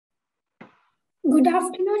Good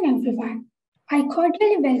afternoon, everyone. I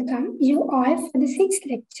cordially welcome you all for the sixth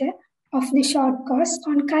lecture of the short course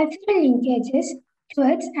on cultural linkages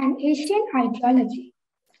towards an Asian ideology.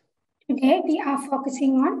 Today, we are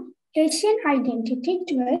focusing on Asian identity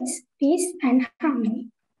towards peace and harmony.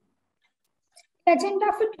 The agenda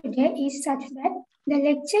for today is such that the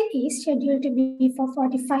lecture is scheduled to be for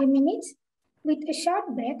 45 minutes with a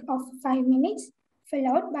short break of 5 minutes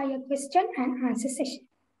followed by a question and answer session.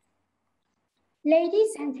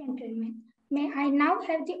 Ladies and gentlemen, may I now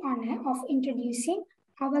have the honor of introducing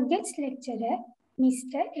our guest lecturer,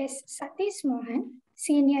 Mr. S. Satheesmohan,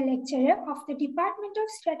 Senior Lecturer of the Department of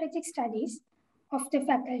Strategic Studies of the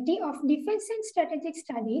Faculty of Defense and Strategic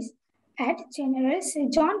Studies at General Sir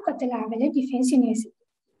John Kotalawala Defense University.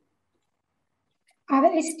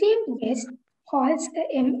 Our esteemed guest holds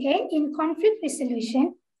a MA in Conflict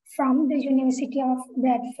Resolution from the University of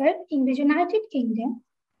Bradford in the United Kingdom,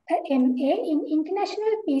 a MA in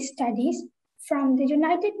International Peace Studies from the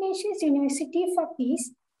United Nations University for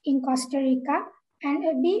Peace in Costa Rica, and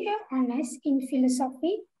a BA Honours in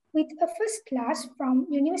Philosophy with a first class from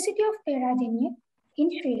University of Peradeniya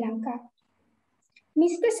in Sri Lanka.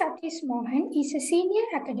 Mr. Satheesmohan is a senior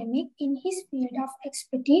academic in his field of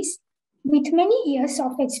expertise with many years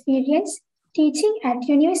of experience teaching at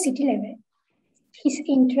university level. His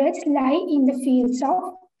interests lie in the fields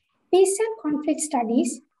of peace and conflict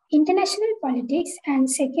studies, international politics and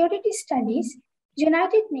security studies,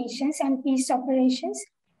 United Nations and peace operations,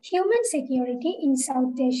 human security in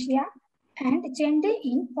South Asia, and gender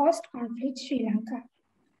in post-conflict Sri Lanka.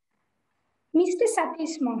 Mr.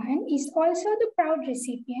 Satheesmohan is also the proud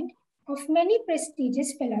recipient of many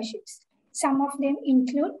prestigious fellowships. Some of them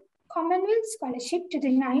include Commonwealth Scholarship to the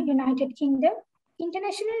United Kingdom,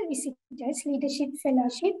 International Visitors Leadership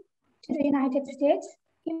Fellowship to the United States,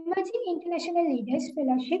 Emerging International Leaders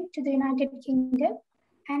Fellowship to the United Kingdom,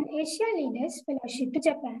 and Asia Leaders Fellowship to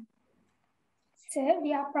Japan. Sir,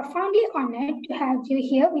 we are profoundly honored to have you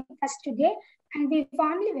here with us today, and we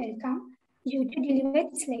warmly welcome you to deliver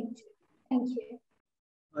this lecture. Thank you.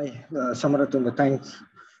 Hi, Samaratunda, thanks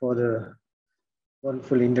for the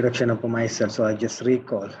wonderful introduction of myself. So I just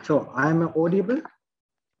recall. So I'm audible?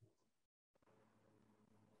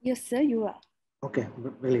 Yes, sir, you are. Okay,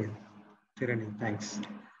 brilliant. Tirani, thanks.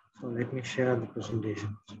 So let me share the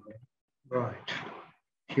presentation. Right,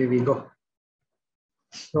 here we go.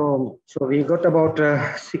 So we got about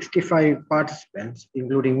 65 participants,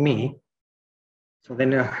 including me. So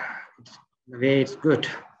then the way it's good.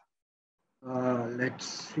 Let's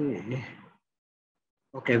see.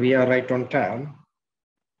 Okay, we are right on time.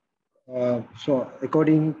 So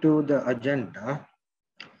according to the agenda,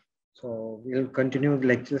 so we'll continue the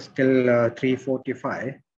lectures till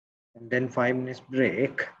 3:45, and then 5 minutes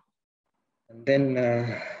break, and then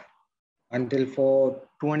until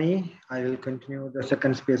 4:20, I will continue the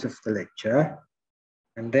second space of the lecture,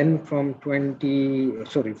 and then from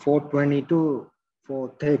 4:20 to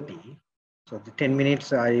 4:30. So the 10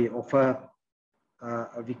 minutes I offer,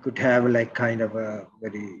 we could have like kind of a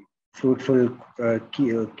very fruitful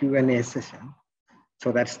Q&A session.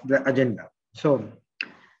 So that's the agenda. So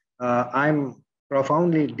I'm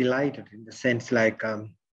profoundly delighted in the sense like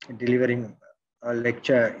delivering a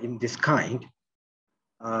lecture in this kind,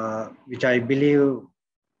 which I believe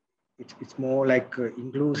it's more like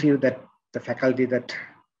inclusive that the faculty that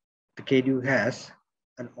the KDU has,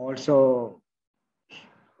 and also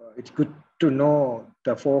it's good to know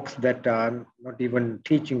the folks that are not even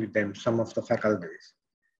teaching with them, some of the faculties.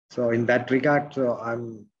 So in that regard, so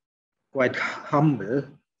I'm quite humble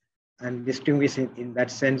and distinguished in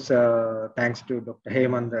that sense, thanks to Dr.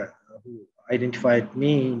 Hemanda, who identified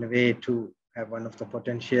me in a way to have one of the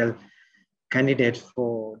potential candidates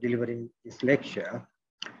for delivering this lecture.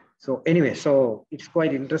 So anyway, so it's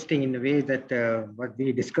quite interesting in a way that what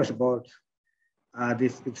we discuss about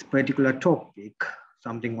this particular topic,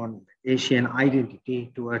 something on Asian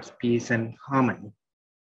identity towards peace and harmony.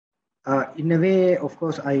 In a way, of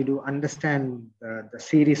course, I do understand the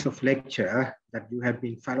series of lecture that you have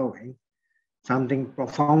been following, something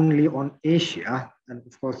profoundly on Asia, and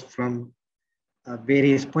of course, from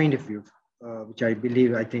various point of view, which I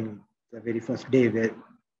believe, I think the very first day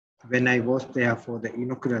when I was there for the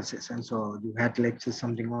inaugural session, so you had lectures,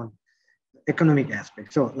 something on economic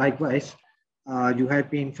aspects. So likewise, you have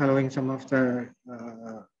been following some of the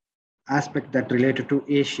aspect that related to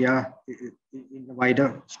Asia in the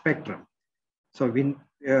wider spectrum. So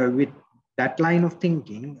with that line of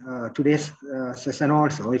thinking, today's session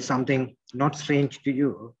also is something not strange to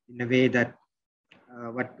you in a way that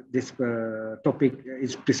what this topic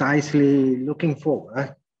is precisely looking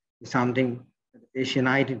for is something Asian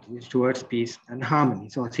identities towards peace and harmony.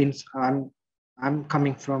 So since I'm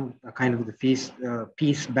coming from a kind of the peace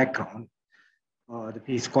background, or the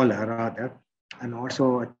peace scholar rather, and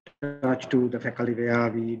also attached to the faculty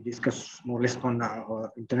where we discuss more or less on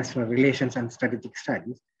international relations and strategic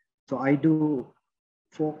studies. So I do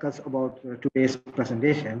focus about today's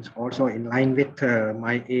presentations also in line with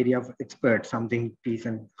my area of expert, something peace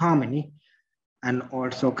and harmony, and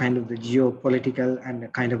also kind of the geopolitical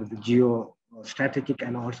and kind of the geostrategic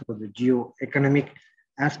and also the geoeconomic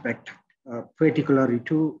aspect, particularly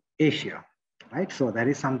to Asia, right? So that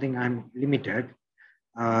is something I'm limited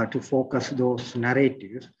to focus those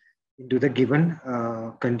narratives into the given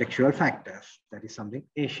contextual factors. That is something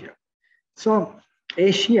Asia. So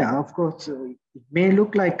Asia, of course, it may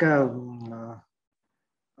look like in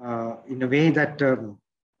a way that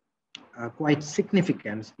quite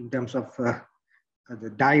significant in terms of the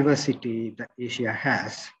diversity that Asia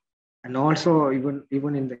has. And also even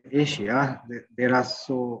in the Asia, there are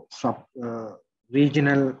so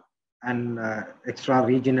regional and extra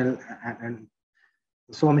regional and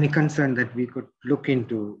so many concerns that we could look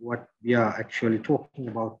into what we are actually talking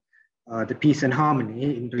about, the peace and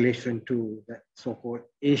harmony in relation to the so-called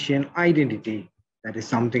Asian identity. That is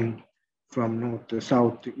something from north to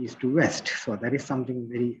south to east to west. So that is something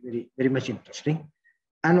very, very, very much interesting.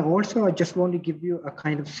 And also, I just want to give you a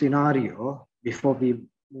kind of scenario before we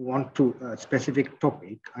move on to a specific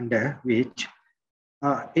topic under which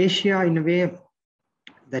Asia, in a way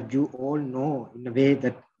that you all know, in a way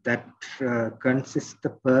that consists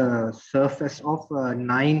the surface of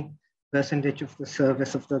 9% of the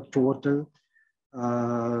surface of the total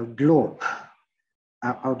globe,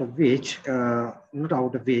 out of which, not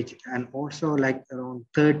out of which, and also like around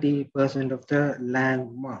 30% of the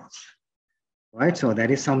land mass, right? So that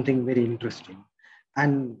is something very interesting.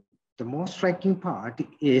 And the most striking part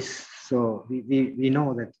is, so we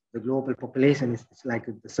know that the global population is like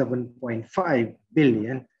 7.5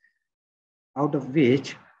 billion, out of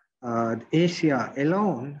which Asia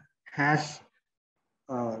alone has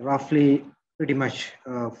roughly pretty much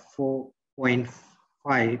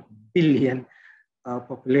 4.5 billion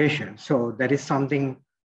population. So that is something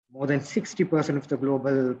more than 60% of the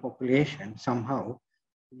global population somehow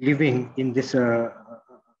living in this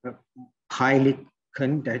highly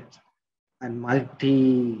connected and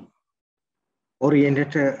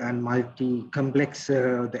multi-oriented and multi-complex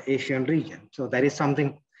the Asian region. So that is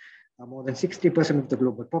something more than 60% of the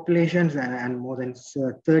global populations and more than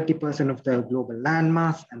 30% of the global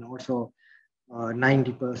landmass and also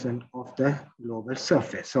 90% of the global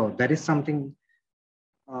surface. So that is something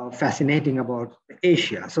fascinating about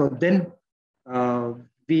Asia. So then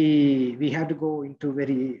we have to go into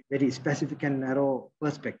very, very specific and narrow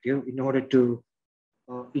perspective in order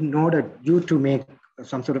you to make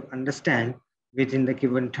some sort of understand within the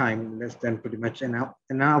given time, less than pretty much an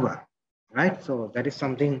hour, right? So that is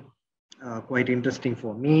something quite interesting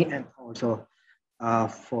for me and also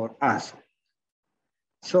for us.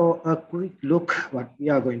 So a quick look what we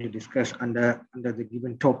are going to discuss under the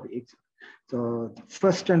given topics. So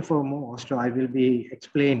first and foremost, I will be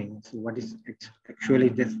explaining what is actually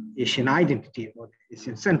this Asian identity or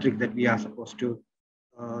Asian centric that we are supposed to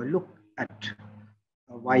look at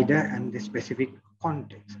a wider and the specific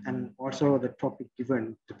context, and also the topic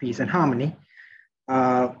given to peace and harmony.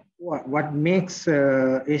 What makes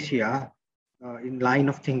Asia in line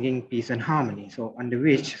of thinking peace and harmony? So under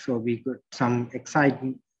which, so we got some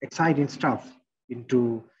exciting stuff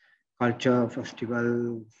into culture,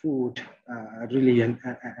 festival, food, religion,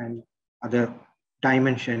 and other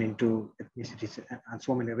dimension into ethnicities and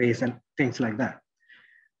so many ways and things like that.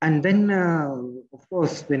 And then, of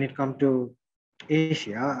course, when it comes to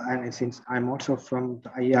Asia, and since I'm also from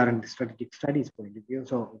the IR and the strategic studies point of view,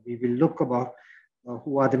 so we will look about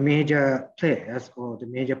who are the major players or the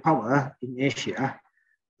major power in Asia.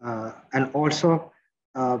 And also,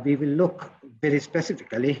 we will look very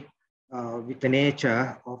specifically with the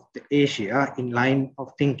nature of the Asia in line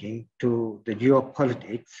of thinking to the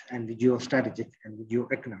geopolitics and the geostrategic and the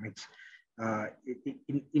geoeconomics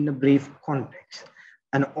in a brief context.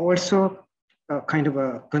 And also kind of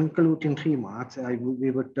a concluding remarks,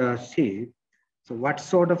 we would see, so what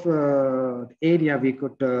sort of area we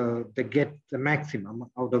could get the maximum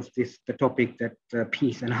out of the topic that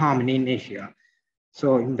peace and harmony in Asia.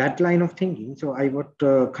 So in that line of thinking, so I would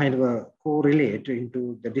kind of correlate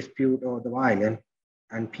into the dispute or the violence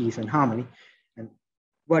and peace and harmony, and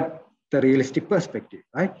what the realistic perspective,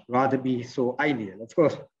 right? Rather be so ideal. Of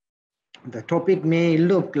course, the topic may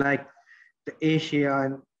look like the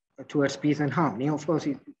Asia towards peace and harmony. Of course,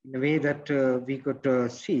 in a way that we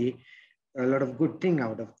could see a lot of good thing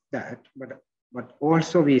out of that. But but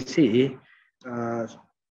also we see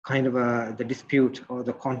kind of the dispute or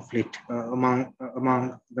the conflict among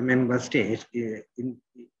the member states in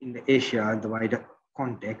the Asia, the wider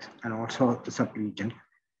context, and also the sub-region.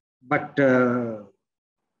 But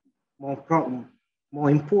more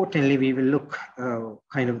importantly, we will look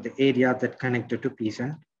kind of the area that connected to peace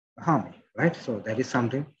and harmony, right? So that is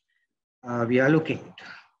something we are looking at.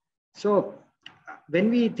 So when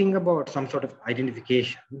we think about some sort of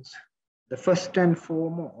identifications, the first and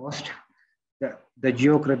foremost, the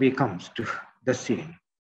geography comes to the scene.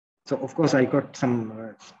 So of course, I got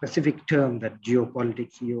some specific term that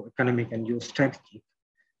geopolitics, geoeconomic, and geostrategic,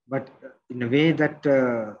 but in a way that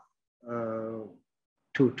to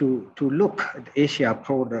look at Asia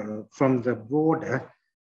from the broader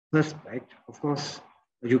perspective, of course,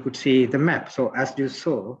 you could see the map. So as you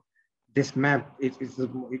saw, this map it's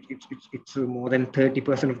more than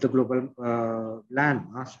 30% of the global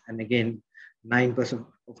landmass, and again 9%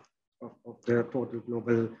 of the total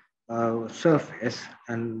global surface,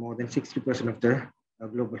 and more than 60% of the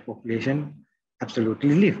global population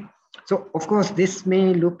absolutely live. So of course, this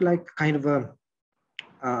may look like kind of a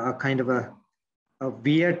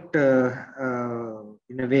weird,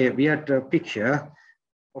 in a way, weird picture.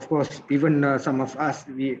 Of course, even some of us,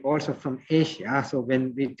 we also from Asia. So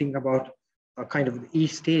when we think about kind of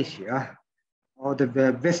East Asia or the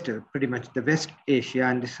West, pretty much the West Asia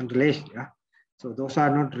and the Central Asia, so those are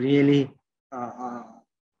not really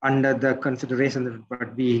under the consideration,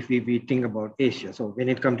 but we think about Asia. So when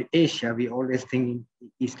it comes to Asia, we always think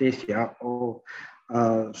East Asia or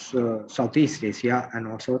Southeast Asia and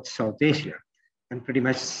also South Asia, and pretty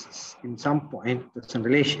much in some point the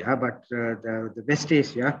Central Asia, but the West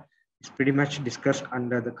Asia is pretty much discussed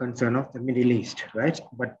under the concern of the Middle East, right?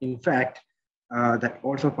 But in fact, that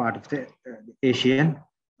also part of the Asian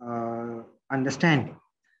understanding.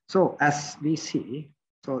 So as we see,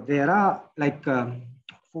 so there are like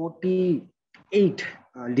 48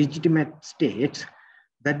 legitimate states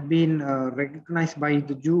that been recognized by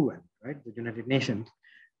the UN, right? The United Nations,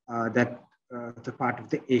 that the part of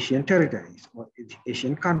the Asian territories or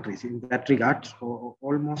Asian countries. In that regard, so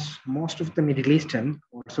almost most of the Middle Eastern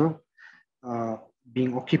also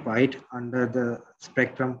being occupied under the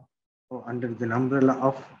spectrum or under the umbrella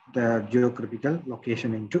of the geographical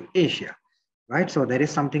location into Asia, right? So there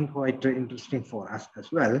is something quite interesting for us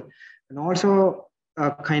as well. And also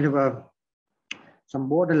kind of some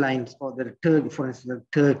borderlines for the Turkey, for instance,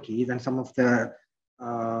 Turkey, and some of the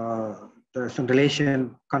Central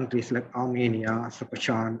Asian countries like Armenia,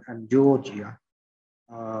 Azerbaijan, and Georgia,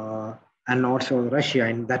 and also Russia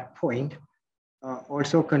in that point,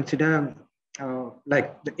 also consider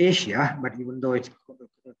like the Asia, but even though it's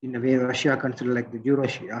in a way Russia considered like the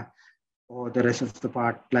Eurasia, or the rest of the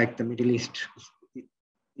part like the Middle East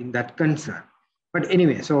in that concern. But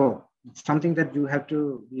anyway, so something that you have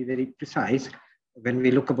to be very precise. When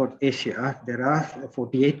we look about Asia, there are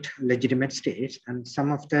 48 legitimate states, and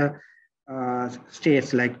some of the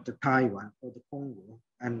states like the Taiwan or the Congo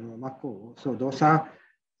and Macau. So those are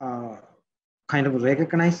kind of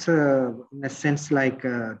recognized in a sense like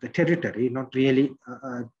the territory, not really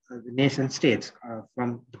the nation states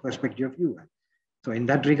from the perspective of UN. So in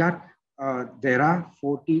that regard, there are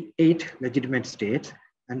 48 legitimate states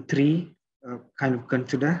and 3 kind of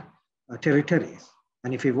consider territories.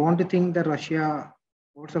 And if you want to think that Russia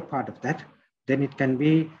also part of that, then it can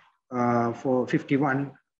be for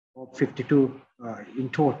 51 or 52 in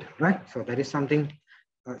total, right? So that is something.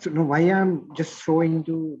 So now why I'm just showing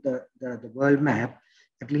you the world map,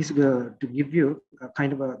 at least to give you a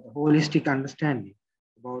kind of a holistic understanding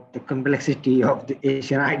about the complexity of the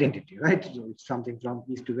Asian identity, right? So it's something from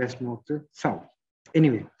east to west, north to south.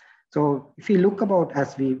 Anyway, so if we look about,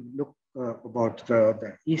 as we look about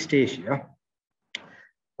the East Asia,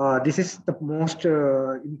 this is the most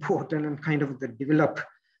important and kind of the developed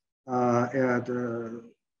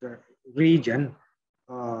the region,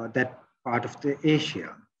 that part of the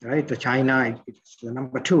Asia, right? The China, it's the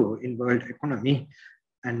number 2 in world economy.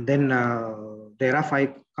 And then there are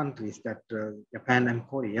 5 countries that Japan and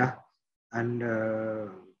Korea and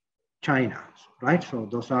China, right? So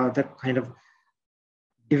those are the kind of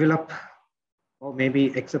developed, or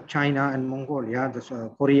maybe except China and Mongolia,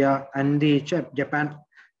 the Korea and the Japan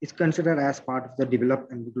is considered as part of the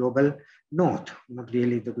developed and the global north, not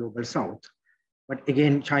really the global south. But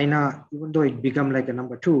again, China, even though it become like a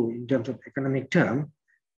number 2 in terms of economic term,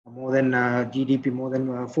 more than GDP, more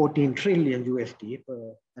than 14 trillion USD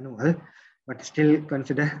per annual, but still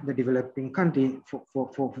consider the developing country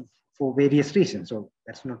for various reasons. So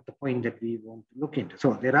that's not the point that we want to look into.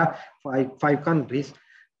 So there are five countries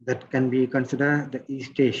that can be considered the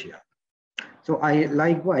East Asia. So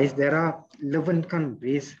likewise, there are 11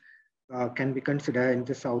 countries can be considered in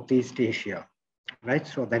the Southeast Asia, right?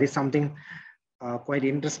 So that is something quite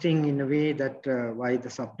interesting in a way that why the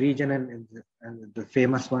sub-region and the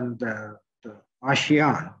famous one, the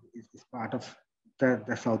ASEAN is part of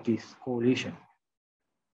the Southeast coalition.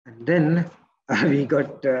 And then we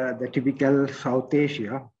got the typical South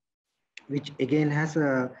Asia, which again has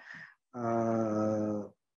a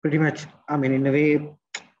pretty much, I mean, in a way,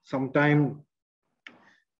 sometimes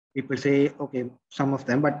people say, okay, some of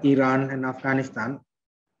them, but Iran and Afghanistan,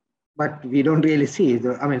 but we don't really see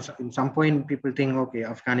I mean, in some point people think, okay,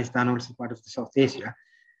 Afghanistan also part of the South Asia,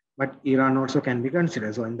 but Iran also can be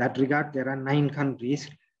considered. So in that regard, there are 9 countries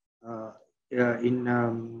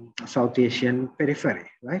in South Asian periphery,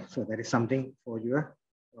 right? So that is something for your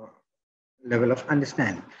level of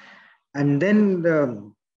understanding. And then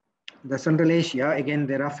the Central Asia, again,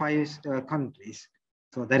 there are 5 countries.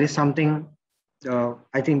 So there is something,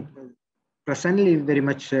 I think, presently very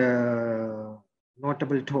much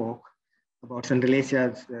notable talk about Central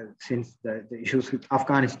Asia since the issues with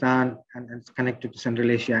Afghanistan and it's connected to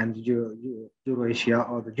Central Asia and Eurasia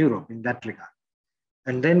or the Europe in that regard.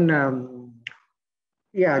 And then,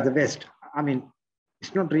 yeah, the West, I mean,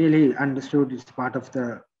 it's not really understood. It's part of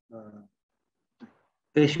the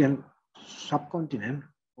Asian subcontinent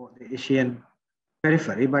or the Asian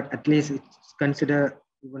periphery, but at least it's considered,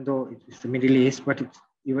 even though it's the Middle East, but it's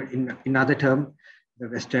even in other terms, the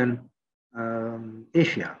Western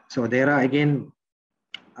Asia. So there are again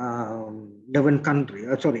 11 countries,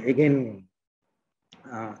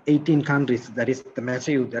 18 countries. That is the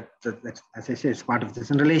massive that as I say, is part of the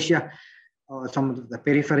Central Asia. Some of the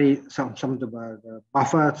periphery, some of the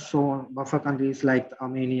buffer countries like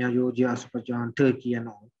Armenia, Georgia, Azerbaijan, Turkey, and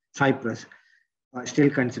all, Cyprus. Still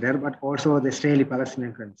considered, but also the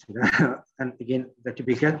Israeli-Palestinian consider, and again the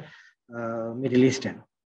typical Middle Eastern.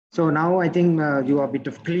 So now I think you are a bit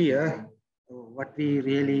of clear what we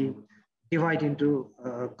really divide into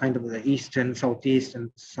kind of the Eastern, Southeast,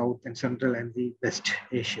 and South and Central, and the West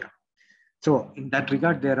Asia. So in that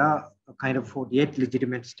regard, there are a kind of 48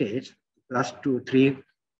 legitimate states plus 2 or 3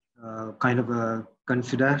 kind of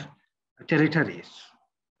considered territories.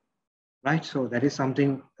 Right, so that is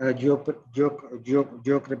something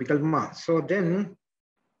geographical mass. So then,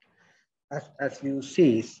 as you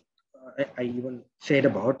see, I even said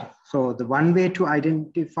about, so the one way to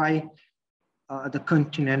identify the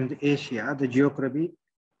continent Asia, the geography,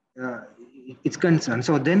 it's concerned.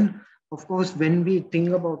 So then, of course, when we think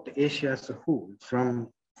about Asia as a whole,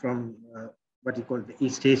 from what you call the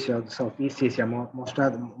East Asia, the Southeast Asia, those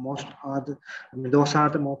are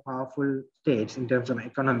the more powerful states in terms of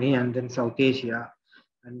economy, and then South Asia,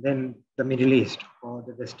 and then the Middle East or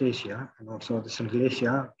the West Asia, and also the Central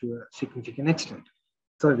Asia to a significant extent.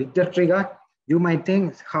 So with that regard, you might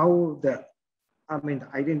think how the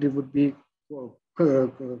identity would be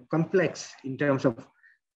complex in terms of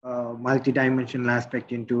multi-dimensional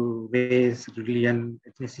aspect into race, religion,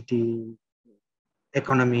 ethnicity,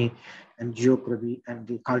 economy, and geography, and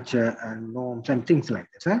the culture and norms and things like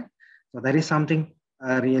this. So that is something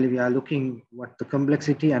really we are looking what the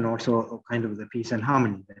complexity and also kind of the peace and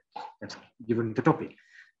harmony that's given the topic.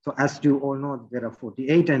 So as you all know, there are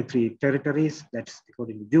 48 and 3 territories. That's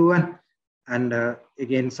according to UN. And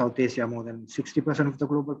again, South Asia, more than 60% of the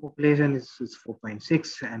global population is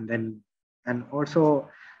 4.6, and also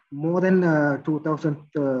more than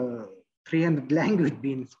 2,300 languages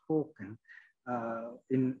being spoken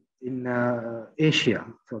in Asia.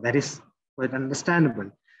 So that is quite understandable.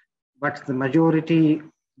 But the majority,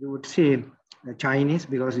 you would say, Chinese,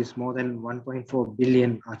 because it's more than 1.4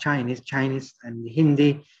 billion are Chinese and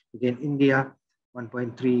Hindi, again, India,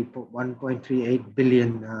 1.38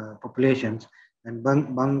 billion populations, and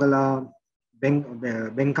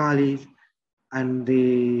Bengalis, and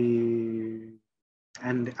the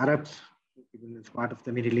Arabs, even as part of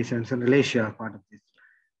the Middle East and Central Asia, part of this.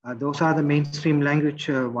 Those are the mainstream language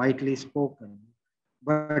widely spoken.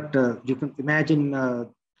 But you can imagine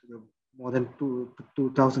more than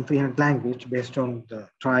 2,300 language based on the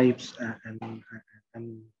tribes and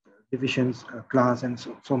divisions, class, and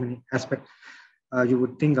so many aspects you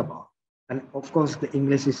would think about. And of course, the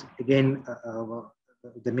English is again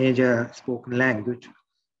the major spoken language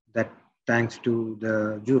that thanks to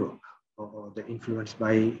the Europe or the influence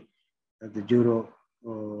by the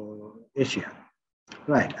Euro-Asia.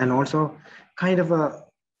 Right, and also kind of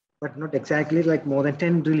but not exactly like more than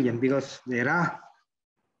 10 trillion, because there are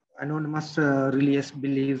anonymous religious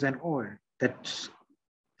beliefs and all. That's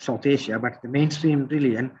South Asia, but the mainstream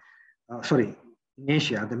religion, in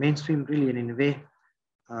Asia, the mainstream religion in a way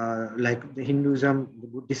like the Hinduism, the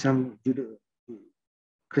Buddhism,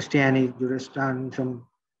 Christianity, Judaism,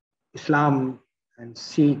 Islam, and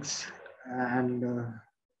Sikhs, and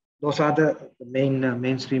those are the main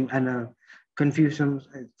mainstream, and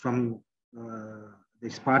Confucianism from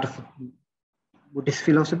this part of Buddhist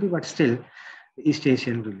philosophy, but still the East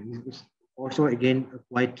Asian religion is also again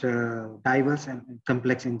quite diverse and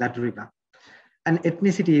complex in that regard. And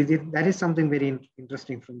ethnicity, that is something very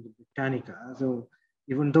interesting from the Britannica. So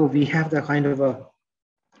even though we have the kind of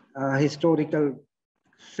a historical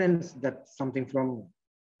sense that something from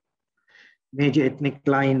major ethnic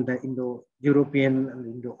line, the Indo-European and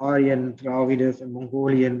Indo-Aryan, Dravidas and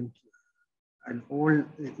Mongolian, and all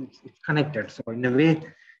it's connected. So in a way,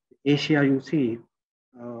 Asia, you see,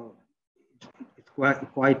 it's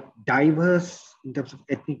quite diverse in terms of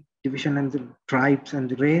ethnic division and the tribes and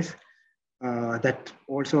the race that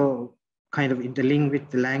also kind of interlink with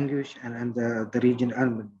the language and the region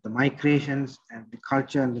and the migrations and the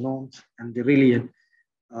culture and the norms and the religion.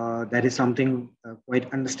 That is something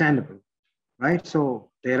quite understandable, right?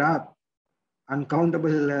 So there are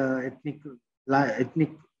uncountable ethnic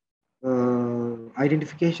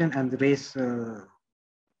identification and the race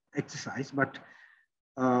exercise, but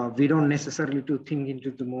we don't necessarily to think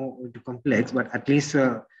into the more into complex, but at least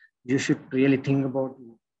you should really think about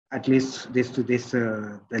at least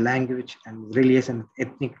the language and religion and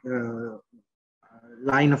ethnic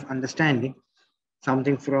line of understanding,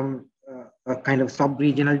 something from a kind of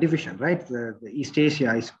sub-regional division, right? The East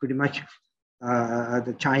Asia is pretty much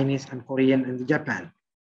the Chinese and Korean and the Japan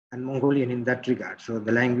and Mongolian in that regard. So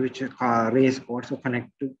the language, race also connect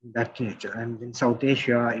to that nature. And in South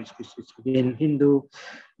Asia, it's again Hindu,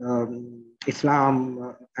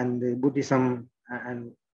 Islam, and the Buddhism,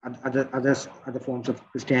 and other forms of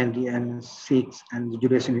Christianity and Sikhs and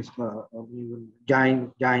Judaism,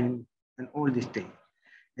 Jain, and all these things.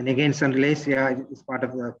 And again, Central Asia is part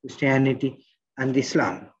of the Christianity and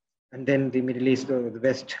Islam. And then the Middle East, the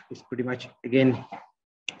West, is pretty much again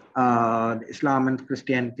Islam and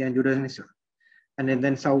Christianity and Judaism. And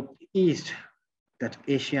then Southeast, that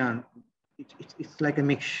Asian, it's like a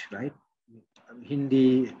mix, right?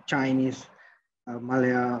 Hindi, Chinese,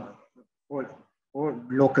 Malaya, or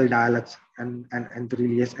local dialects and the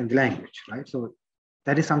religious and the language, right? So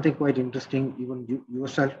that is something quite interesting. Even you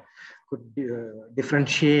yourself could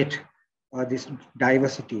differentiate this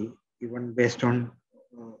diversity even based on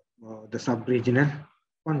the sub-regional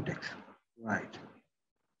context, right?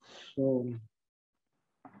 So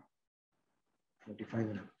 45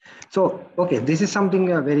 minutes. So, okay, this is something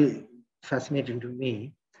very fascinating to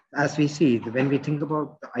me. As we see, when we think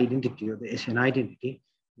about the identity or the Asian identity,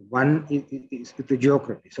 one is the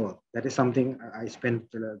geography. So that is something I spent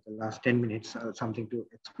the last 10 minutes, something to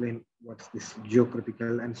explain what's this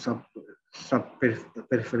geographical and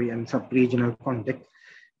sub-periphery and sub-regional context.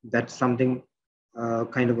 That's something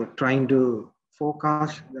kind of trying to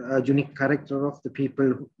forecast the unique character of the people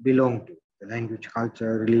who belong to the language,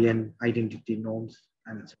 culture, religion, identity, norms,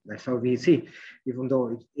 and that's how we see. Even though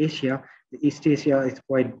it's Asia, the East Asia is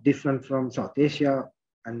quite different from South Asia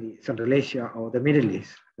and the Central Asia or the Middle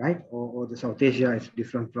East, right? Or the South Asia is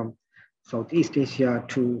different from Southeast Asia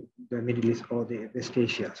to the Middle East or the West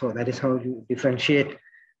Asia. So that is how you differentiate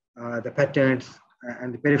the patterns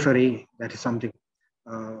and the periphery. That is something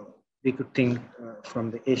we could think from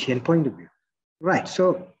the Asian point of view. Right,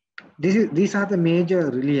 so these are the major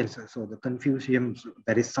religions. So the Confucianism,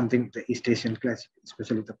 that is something the East Asian class,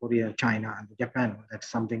 especially the Korea, China, and the Japan. That's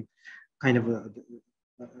something kind of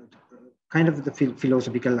the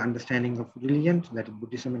philosophical understanding of religion. That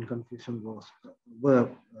Buddhism and Confucianism were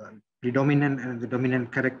predominant and the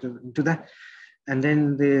dominant character into that. And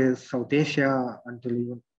then the South Asia until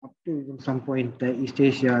even up to even some point the East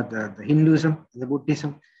Asia, the Hinduism, the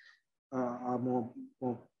Buddhism are more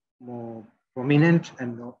prominent,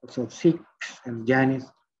 and also Sikhs and Jainis,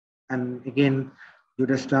 and again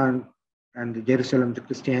Judaism and the Jerusalem, the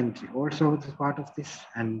Christianity also is part of this,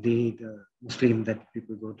 and the Muslim that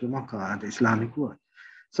people go to Makkah, the Islamic world.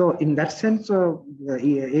 So in that sense,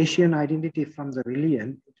 the Asian identity from the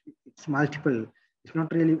religion, it's multiple. It's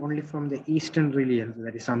not really only from the Eastern religions.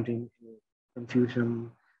 That is something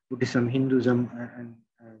Confucianism, Buddhism, Hinduism, and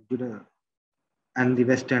Judaism, and the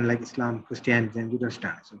Western like Islam, Christianity, and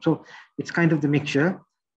Judaism. So it's kind of the mixture,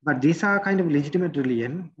 but these are kind of legitimate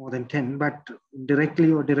religion, more than 10, but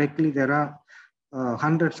indirectly or directly, there are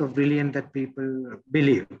hundreds of religion that people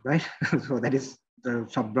believe, right? So that is the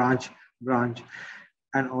sub-branch,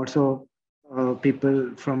 and also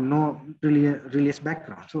people from no religious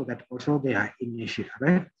background. So that also they are in Asia,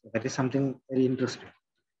 right? So that is something very interesting.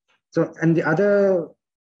 So, and the other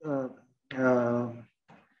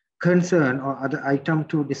concern or other item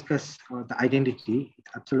to discuss the identity,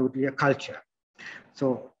 it's absolutely a culture.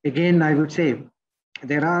 So again, I would say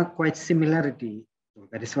there are quite similarity. So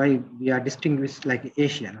that is why we are distinguished like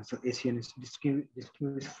Asian. So Asian is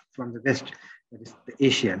distinguished from the West, that is the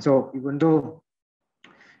Asian. So even though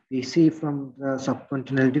we see from the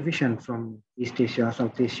subcontinental division from East Asia,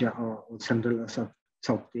 South Asia, or Central or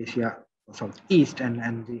South Asia, or Southeast,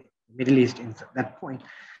 and the Middle East in that point,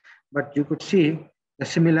 but you could see the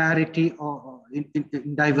similarity or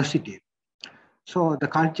in diversity. So the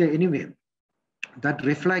culture anyway, that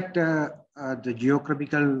reflect the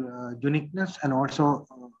geographical uniqueness and also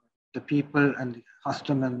the people and the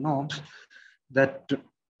custom and norms that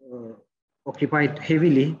occupied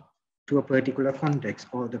heavily to a particular context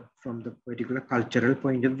or from the particular cultural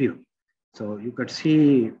point of view. So you could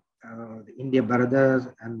see the India brothers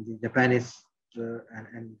and the Japanese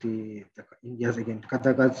and the Indians again,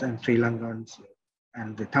 Katakas and Sri Lankans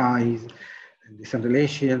and the Thais and the Central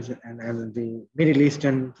Asians and the Middle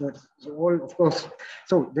Eastern, so all of course.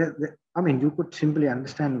 So I mean, you could simply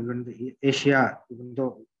understand when the Asia, even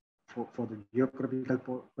though for the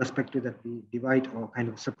geographical perspective that we divide or kind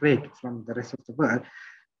of separate from the rest of the world,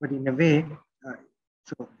 but in a way,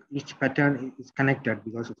 so each pattern is connected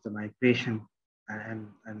because of the migration and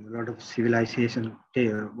a lot of civilization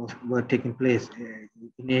were taking place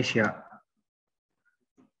in Asia,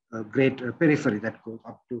 a great periphery that goes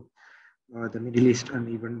up to the Middle East and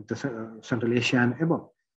even the Central Asia and above.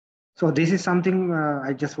 So this is something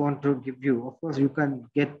I just want to give you. Of course, you can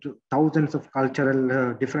get thousands of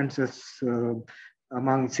cultural differences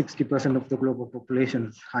among 60% of the global population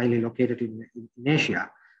is highly located in Asia.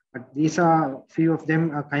 But these are few of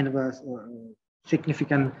them are kind of a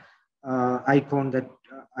significant icon that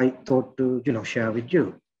I thought to share with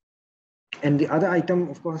you. And the other item,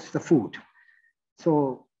 of course, the food.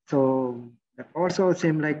 So also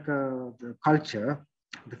same like the culture,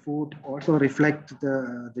 the food also reflect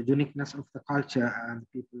the uniqueness of the culture and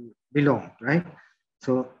people belong, right?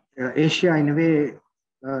 So Asia in a way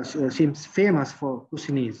seems famous for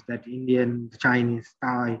cuisines that Indian, Chinese,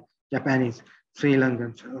 Thai, Japanese, Sri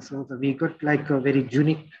Lankan. So we got like a very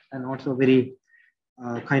unique and also very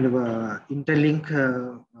kind of a interlink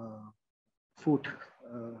food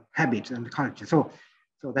habits and culture. So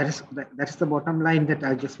that is the bottom line that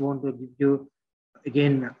I just want to give you.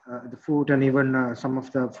 Again, the food and even some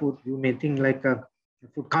of the food you may think like a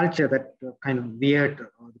food culture that kind of weird,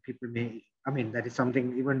 or the people may. I mean, that is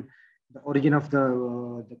something even the origin of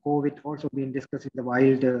the COVID also being discussed in the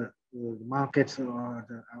wild markets, or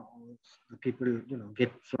the people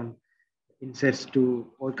get from insects to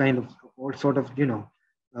all sort of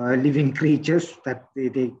living creatures that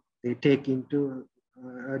they take into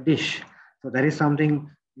a dish. So that is something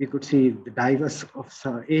we could see the diverse of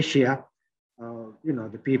Asia.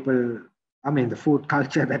 The people, I mean, the food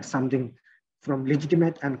culture, that's something from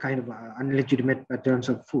legitimate and kind of unlegitimate patterns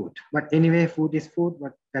of food. But anyway, food is food,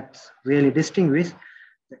 but that's really distinguished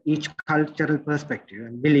each cultural perspective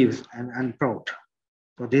and beliefs and proud.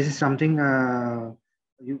 So this is something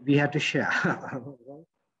we had to share.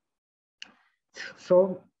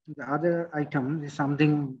 So the other item is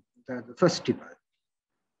something, the festival.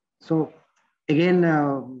 So again,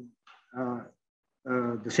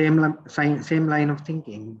 the same line of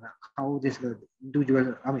thinking, how this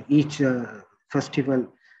individual, I mean, each festival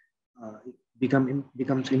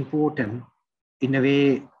becomes important in a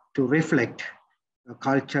way to reflect the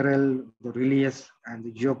cultural, the religious, and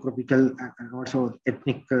the geographical, and also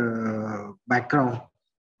ethnic background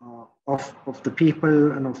of the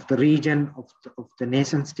people and of the region, of the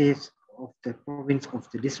nation states, of the province, of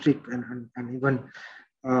the district, and even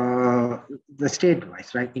the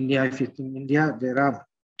state-wise, right? India, if you think India, there are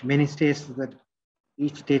many states that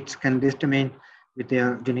each state can determine with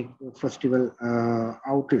their unique festival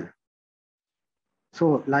outlet.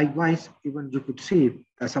 So likewise, even you could see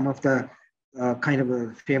some of the kind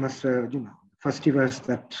of famous festivals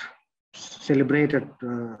that celebrated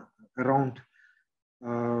around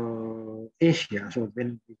Asia. So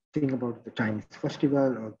when we think about the Chinese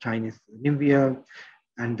festival or Chinese New Year,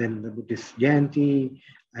 and then the Buddhist Jayanti,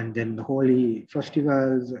 and then the Holi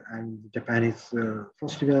festivals and Japanese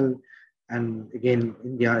festival. And again,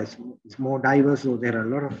 India is more diverse, so there are a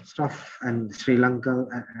lot of stuff, and Sri Lanka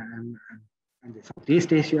and the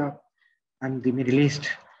Southeast Asia and the Middle East.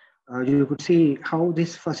 You could see how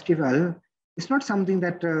this festival is not something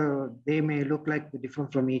that they may look like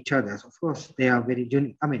different from each other. Of course, they are very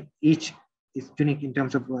unique. I mean, each is unique in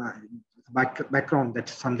terms of background.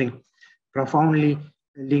 That's something profoundly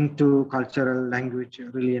linked to cultural, language,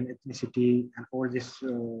 religion, ethnicity, and all this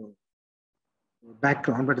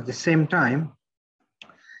background. But at the same time,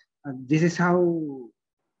 this is how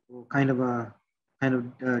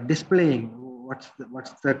displaying what's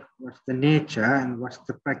the nature and what's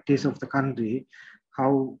the practice of the country.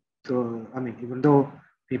 How I mean, even though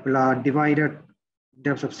people are divided in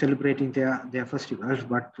terms of celebrating their festivals,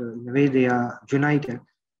 but in a way they are united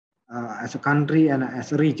as a country and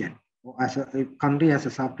as a region, or as a country, as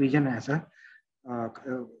a sub-region, as a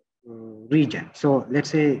region. So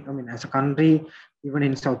let's say, I mean, as a country, even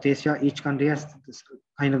in South Asia, each country has this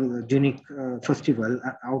kind of a unique festival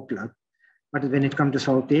outlook. But when it comes to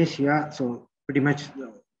South Asia, so pretty much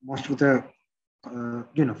most of the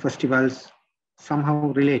festivals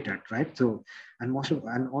somehow related, right? So and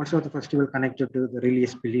also the festival connected to the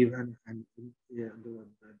religious belief and the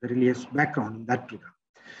religious background in that regard.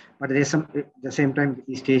 But there's some at the same time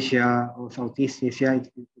East Asia or Southeast Asia is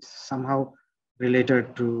somehow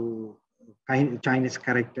related to Chinese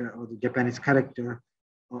character or the Japanese character,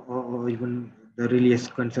 or even the religious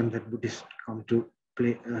concern that Buddhists come to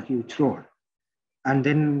play a huge role. And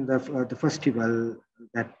then the festival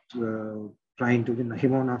that trying to win the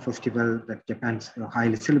Himona festival that Japan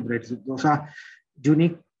highly celebrates, those are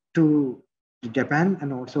unique to Japan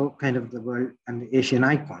and also kind of the world and the Asian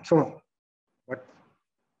icon. So what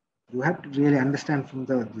you have to really understand from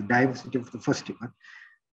the diversity of the festival,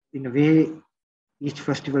 in a way, each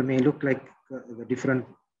festival may look like the different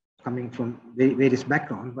coming from various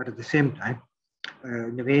backgrounds, but at the same time,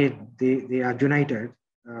 in a way, they are united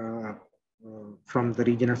from the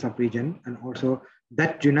region or sub-region, and also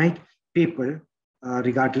that unite people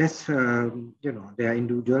regardless, their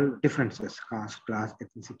individual differences, caste, class,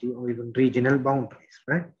 ethnicity, or even regional boundaries,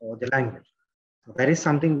 right, or the language. So that is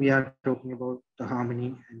something we are talking about, the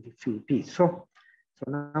harmony and the peace. So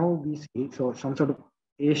now we see some sort of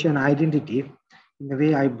Asian identity. In a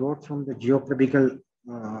way, I brought from the geographical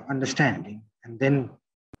understanding, and then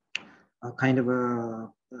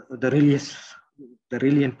the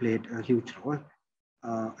religion played a huge role,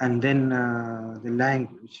 and then the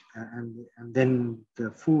language, and then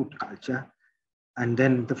the food culture, and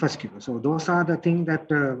then the festival. So those are the things that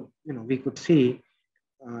we could see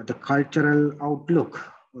the cultural outlook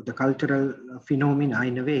or the cultural phenomena.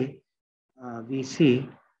 In a way, we see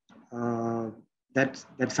that's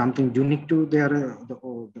something unique to the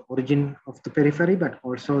origin of the periphery, but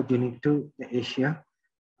also unique to the Asia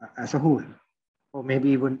as a whole, or maybe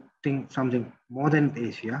even think something more than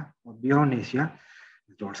Asia or beyond Asia.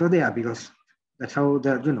 It's also there, because that's how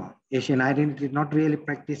the Asian identity is not really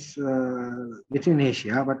practiced within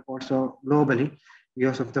Asia, but also globally,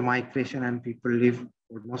 because of the migration, and people live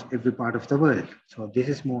almost every part of the world. So this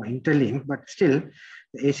is more interlinked, but still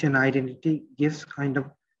the Asian identity gives kind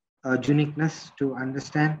of uniqueness to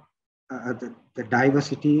understand the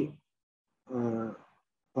diversity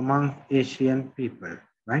among Asian people,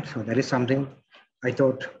 right? So that is something I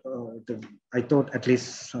thought at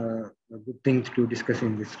least a good thing to discuss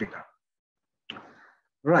in this regard.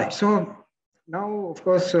 Right. So now, of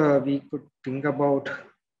course, we could think about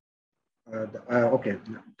we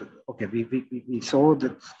saw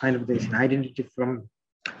the kind of this identity from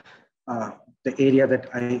the area that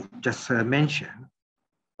I just mentioned.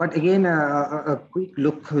 But again, a quick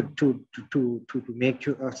look to make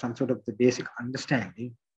you some sort of the basic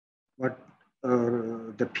understanding what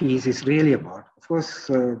the piece is really about. Of course,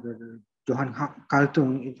 Johan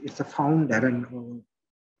Galtung is the founder and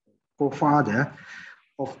co-father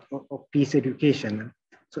of peace education.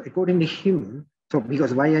 So according to him, so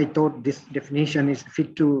because why I thought this definition is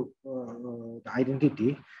fit to the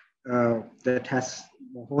identity that has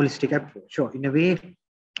a holistic approach. So in a way,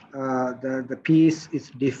 the peace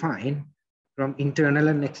is defined from internal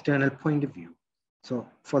and external point of view. So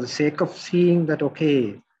for the sake of seeing that,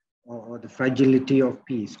 okay, or the fragility of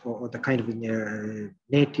peace, or the kind of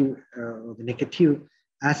native or the negative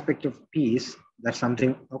aspect of peace, that's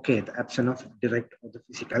something, okay, the absence of direct or the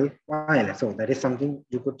physical violence. So that is something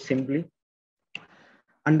you could simply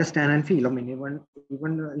understand and feel. I mean,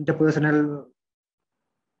 even interpersonal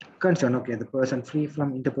concern, okay, the person free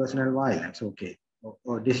from interpersonal violence, okay,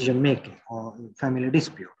 or decision making, or family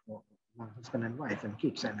dispute, or husband and wife and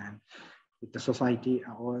kids, and with the society,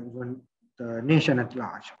 or even the nation at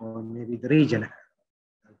large, or maybe the region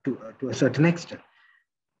to a certain extent.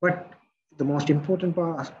 But the most important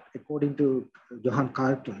part, according to Johan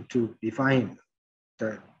Galtung, to define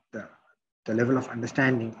the level of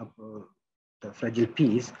understanding of the fragile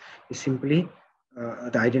peace is simply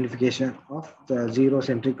the identification of the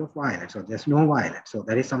zero-centric of violence. So there's no violence. So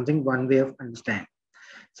that is something, one way of understanding.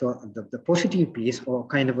 So the positive peace, or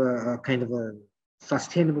kind of a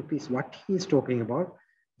sustainable peace, what he's talking about,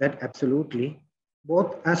 that absolutely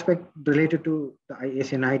both aspects related to the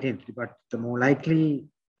Asian identity, but the more likely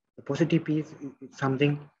The positive piece is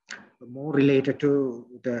something more related to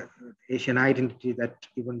the Asian identity, that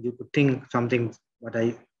even you could think something what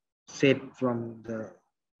I said from the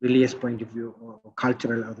religious point of view, or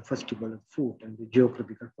cultural, or the festival of food, and the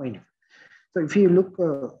geographical point of view. So if you look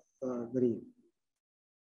very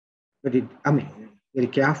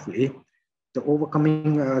carefully, the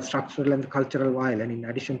overcoming structural and cultural violence, in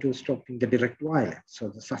addition to stopping the direct violence, so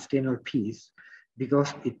the sustainable peace,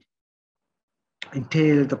 because it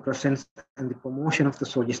entails the presence and the promotion of the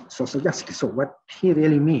social justice. So what he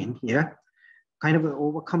really means here, kind of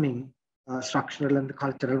overcoming structural and the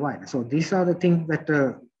cultural violence. So these are the things that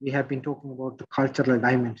we have been talking about, the cultural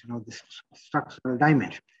dimension, or this structural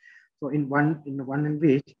dimension. So in one in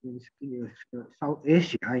which in South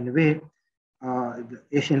Asia, in a way, the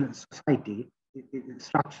Asian society is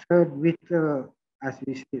structured with, as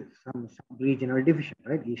we see, some regional division,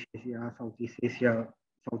 right? East Asia, Southeast Asia,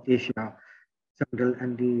 South Asia, Central,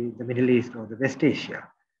 and the Middle East, or the West Asia.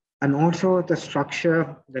 And also the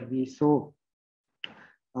structure that we saw,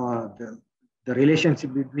 the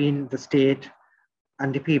relationship between the state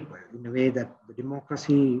and the people, in a way that the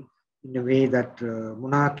democracy, in a way that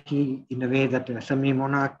monarchy, in a way that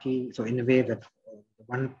semi-monarchy, so in a way that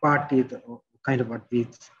one party, kind of what we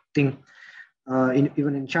think,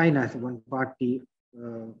 even in China, it's a one-party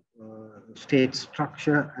state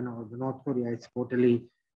structure, and the North Korea is totally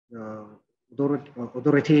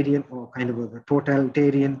authoritarian, or kind of a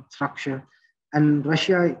totalitarian structure. And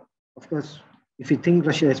Russia, of course, if you think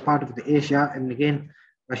Russia is part of the Asia, and again,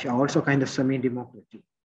 Russia also kind of semi-democratic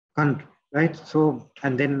country, right? So,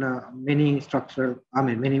 and then many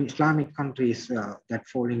Islamic countries that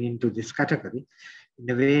falling into this category, in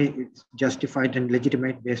a way, it's justified and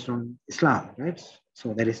legitimate based on Islam, right?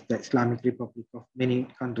 So there is the Islamic Republic of many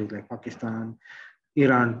countries like Pakistan,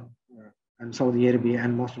 Iran, and Saudi Arabia,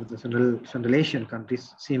 and most of the Central Asian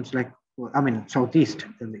countries seems like, Southeast,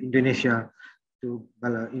 and Indonesia,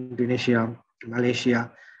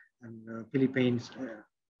 Malaysia, and Philippines,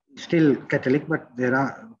 still Catholic, but there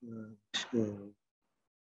are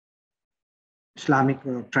Islamic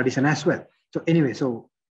tradition as well. So anyway, so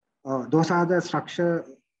those are the structure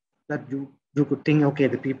that you could think, okay,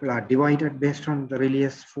 the people are divided based on the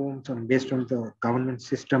religious forms, and based on the government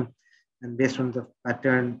system, and based on the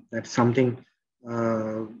pattern, that's something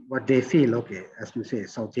what they feel, okay, as you say,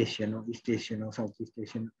 South Asian or East Asian or Southeast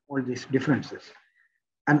Asian, all these differences.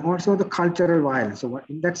 And also the cultural violence. So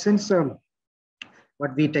in that sense,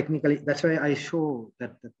 what we technically, that's why I show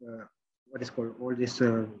that what is called all this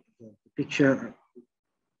picture,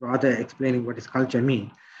 rather explaining what is culture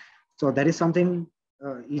mean. So that is something,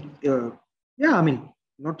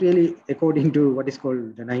 not really according to what is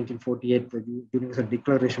called the 1948 the Universal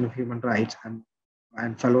Declaration of Human Rights, and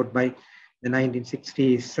followed by the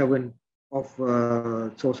 1967 of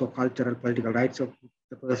socio-cultural political rights of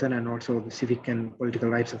the person, and also the civic and political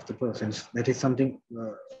rights of the persons. That is something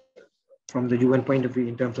from the UN point of view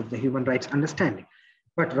in terms of the human rights understanding.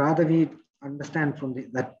 But rather we understand from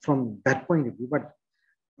that point of view. But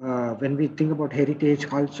when we think about heritage,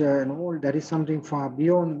 culture, and all, that is something far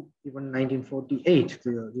beyond even 1948,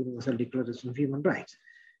 the Universal Declaration of Human Rights.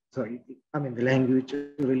 So, the language,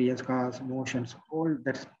 religious caste, emotions, all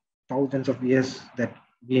that's thousands of years that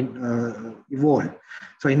been evolved.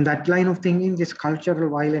 So in that line of thinking, this cultural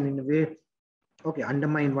violence, in a way, okay,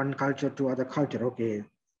 undermine one culture to other culture. Okay.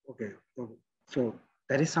 So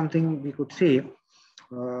that is something we could say.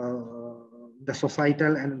 The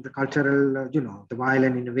societal and the cultural, the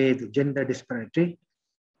violence, in a way, the gender disparity,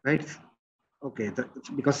 right? Okay,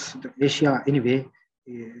 because Asia, anyway,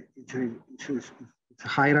 it's a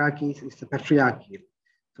hierarchy, it's a patriarchy.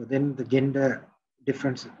 So then the gender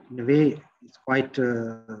difference, in a way, is quite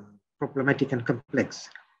problematic and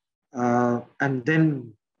complex. And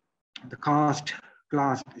then the caste,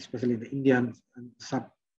 class, especially the Indian and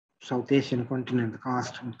South Asian continent, the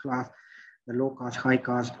caste and class, the low caste, high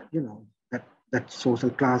caste, that social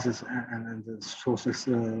classes and the social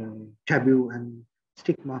taboo and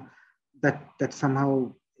stigma that somehow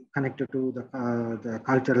connected to the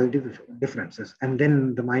cultural differences. And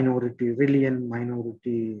then the minority religion,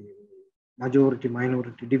 majority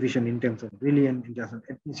minority division in terms of religion, in terms of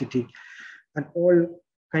ethnicity, and all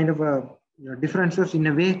kind of differences, in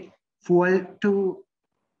a way, fuel to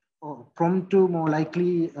prompt to more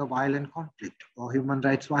likely a violent conflict or human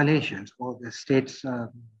rights violations, or the state's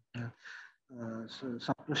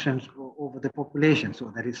suppressions over the population.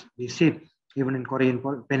 So that is, we see even in Korean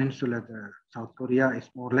Peninsula, South Korea is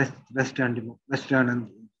more or less Western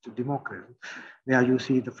and democracy, where you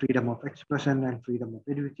see the freedom of expression and freedom of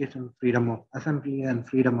education, freedom of assembly, and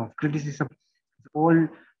freedom of criticism, all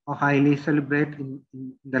highly celebrate in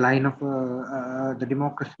the line of the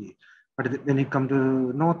democracy. But when it comes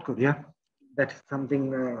to North Korea, that's something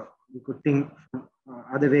we could think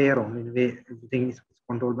other way around. In a way, everything is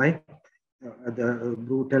controlled by the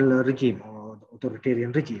brutal regime or the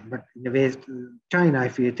authoritarian regime. But in a way, China,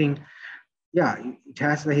 if you think, yeah, it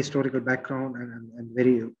has the historical background and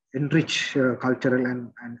very enriched cultural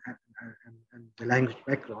and the language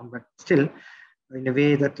background, but still, in a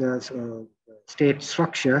way that state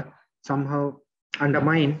structure somehow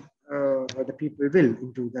undermine the people will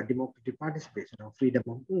into the democratic participation or freedom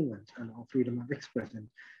of movement and or freedom of expression.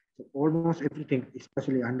 So almost everything,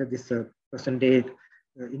 especially under this present day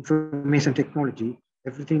information technology,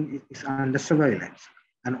 everything is under surveillance.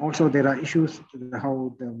 And also there are issues to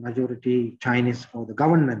how the majority Chinese or the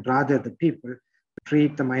government, rather the people,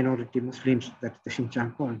 treat the minority Muslims, that's the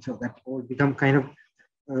Xinjiang point. So that all become kind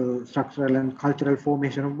of structural and cultural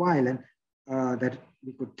formation of violence that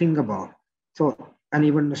we could think about. So, and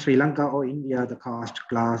even Sri Lanka or India, the caste,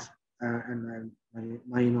 class, and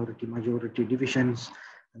minority, majority divisions,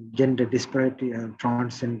 and gender disparity, and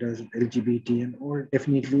transgenders, LGBT, and all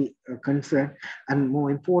definitely concern. And more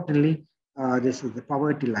importantly, this is the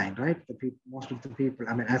poverty line, right? The people, most of the people,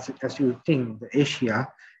 I mean, as you think, the Asia,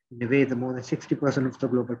 in a way, the more than 60% of the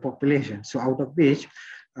global population. So out of which,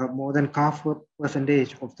 more than half a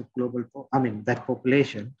percentage of the global, that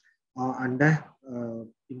population are under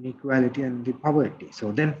inequality and the poverty.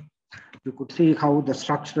 So then you could see how the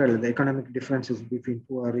structural, the economic differences between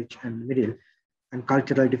poor, rich, and middle, and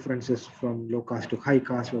cultural differences from low caste to high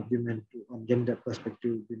caste of women to on gender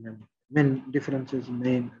perspective, women, men differences,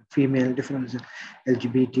 men, female differences,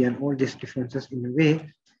 LGBT, and all these differences in a way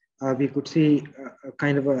we could see a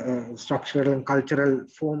kind of a structural and cultural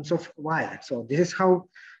forms of violence. So this is how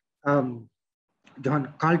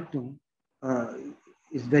John Carlton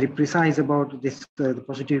is very precise about this the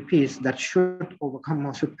positive piece that should overcome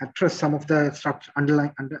or should address some of the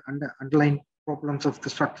underlying problems of the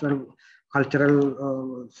structural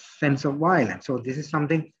cultural sense of violence. So this is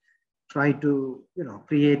something try to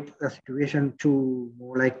create a situation to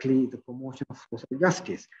more likely the promotion of social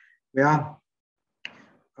justice, where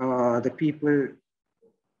the people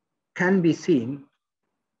can be seen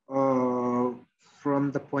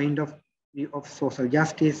from the point of view of social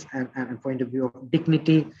justice and point of view of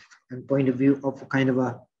dignity and point of view of kind of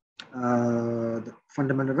a the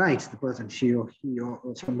fundamental rights the person, she or he or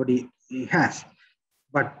somebody has.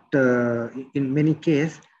 But in many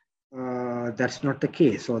cases, that's not the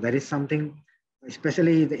case. So that is something,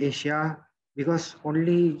 especially the Asia, because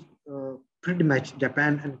only pretty much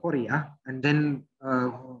Japan and Korea, and then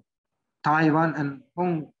Taiwan and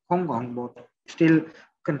Hong Kong both still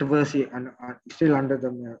controversy and are still under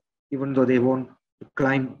them, even though they won't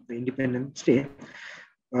climb the independent state.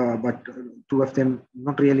 But two of them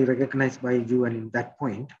not really recognized by UN in that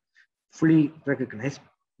point, fully recognized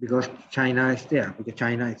because China is there, because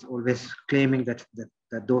China is always claiming that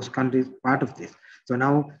those countries part of this. So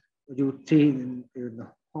now you see in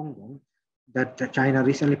Hong Kong that China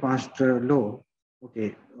recently passed a law,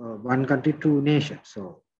 okay, one country, two nations.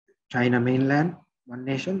 So China mainland, one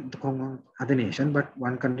nation, the Hong Kong, other nation, but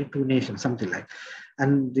one country, two nations, something like.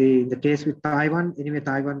 And the case with Taiwan, anyway,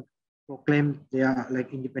 Taiwan proclaimed they are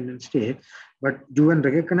like independent state, but UN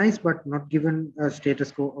recognized, but not given a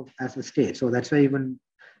status quo as a state. So that's why even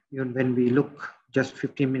when we look just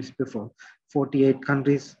 15 minutes before, 48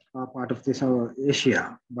 countries are part of this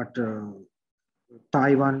Asia, but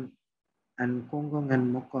Taiwan and Hong Kong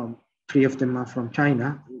and Macau, three of them are from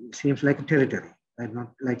China. It seems like a territory, right?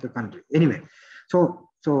 Not like a country. Anyway, so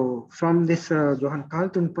from this Johan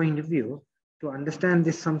Carlton point of view, to understand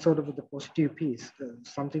this some sort of the positive piece,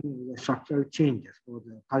 something the structural changes or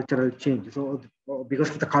the cultural changes, or because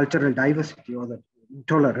of the cultural diversity or the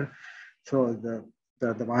intolerance, so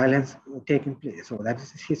the violence taking place. So that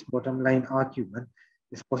is his bottom line argument,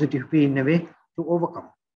 this positive piece in a way to overcome.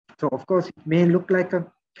 So of course, it may look like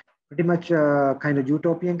a pretty much kind of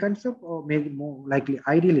utopian concept or maybe more likely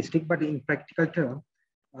idealistic, but in practical terms,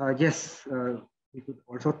 yes, we could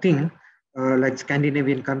also think like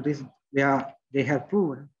Scandinavian countries where they have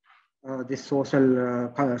proven this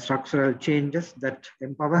social structural changes that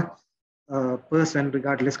empower a person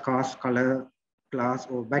regardless caste, color, class,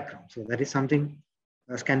 or background. So that is something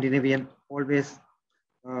Scandinavian always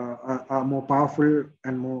are more powerful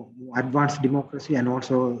and more advanced democracy, and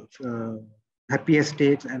also happier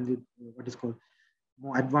states and the, what is called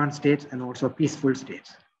more advanced states and also peaceful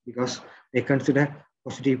states, because they consider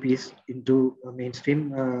positive peace into a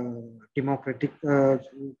mainstream democratic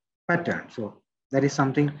pattern. So that is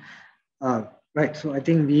something right. So I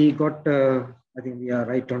think we got I think we are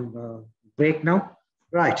right on break now.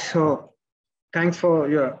 Right. So thanks for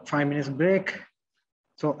your 5 minutes break.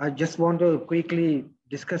 So I just want to quickly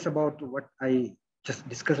discuss about what I just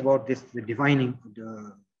discussed about this, the defining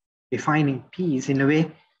peace in a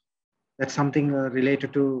way. That's something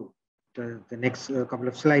related to the next couple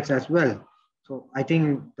of slides as well. So I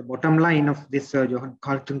think the bottom line of this Johann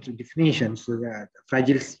Carlton's definition, so the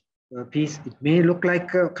fragile peace, it may look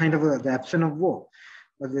like kind of the absence of war,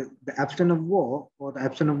 but the absence of war or the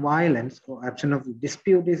absence of violence or absence of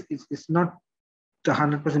dispute is not the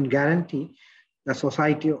 100% guarantee the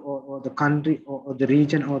society or the country or the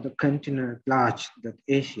region or the continent at large, that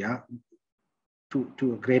Asia,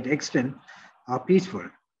 to a great extent, are peaceful,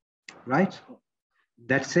 right? In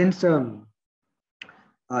that sense, there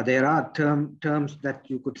are terms that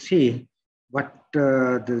you could see what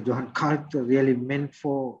the Johann Cart really meant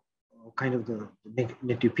for kind of the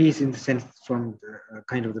negative peace in the sense from the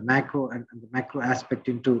kind of the macro and the macro aspect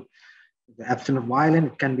into the absence of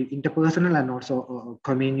violence. It can be interpersonal and also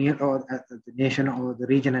communal or the nation or the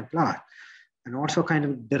region at large, and also kind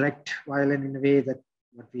of direct violence in a way that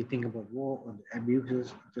what we think about war or the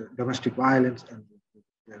abuses, the domestic violence, and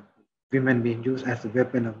the women being used as a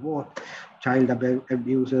weapon of war, child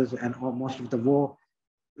abuses, and most of the war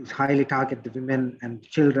is highly target the women and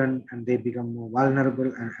children, and they become more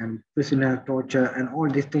vulnerable, and prisoner torture, and all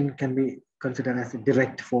these things can be considered as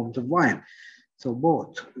direct forms of violence. So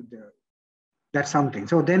both, that's something.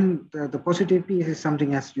 So then the positive piece is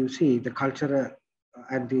something, as you see, the cultural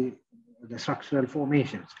and the structural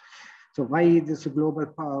formations. So why this global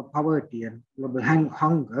poverty and global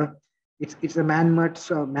hunger? It's a man-made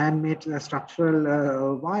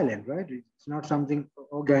structural violence, right? It's not something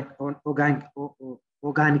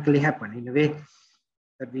organically happen in a way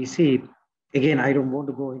that we see. Again, I don't want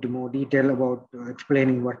to go into more detail about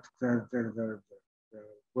explaining what the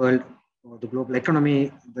world or the global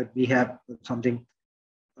economy, that we have something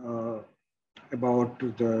about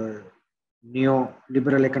the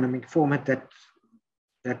neoliberal economic format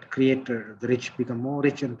that create the rich become more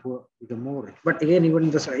rich and poor become more rich. But again, even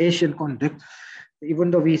in this Asian context,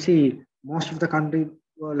 even though we see most of the country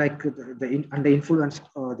like under influence,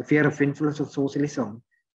 the fear of influence of socialism,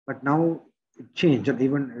 but now it changed. And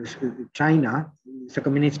even China is a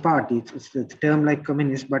communist party. It's a term like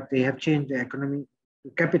communist, but they have changed the economy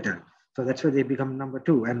to capital. So that's why they become number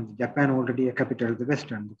 2. And Japan already a capital of the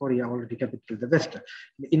West, and Korea already capital of the West.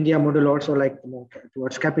 The India model also like more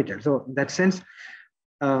towards capital. So in that sense,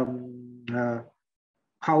 how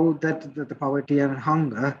that the poverty and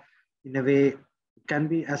hunger in a way can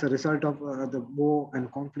be as a result of the war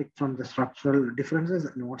and conflict from the structural differences,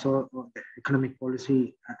 and also the economic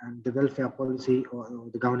policy and the welfare policy or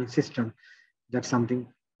the governing system. That's something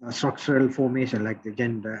structural formation like the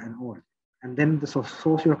gender and all. And then the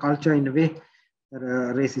social culture in a way,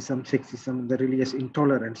 racism, sexism, the religious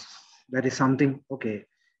intolerance, that is something, okay,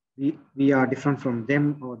 we are different from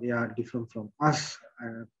them, or they are different from us,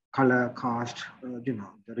 color, caste, the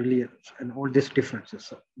religion, and all these differences.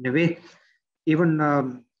 So in a way, even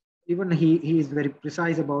he is very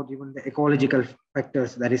precise about even the ecological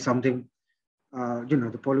factors. That is something,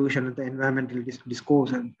 the pollution and the environmental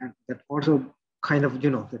discourse, and that also kind of,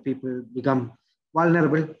 the people become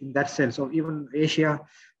vulnerable in that sense. So even Asia,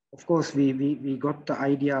 of course, we got the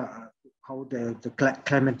idea how the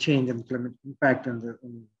climate change and climate impact and the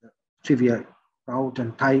severe drought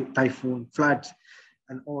and typhoon, floods,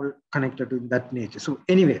 and all connected to that nature. So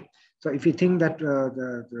anyway, so if you think that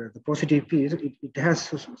the positive piece, it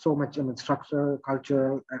has so much structural,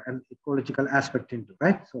 cultural, and ecological aspect into,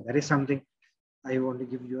 right? So that is something I want to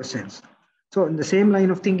give you a sense. So in the same line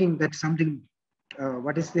of thinking, that's something,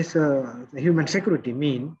 what is this human security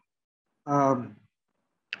mean?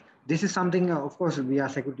 This is something, of course, we are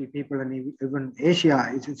security people, and even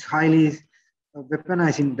Asia, it's highly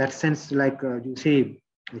weaponized in that sense, like you say,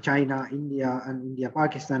 China, India,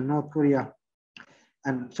 Pakistan, North Korea,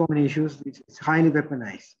 and so many issues, it's highly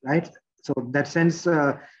weaponized, right? So in that sense,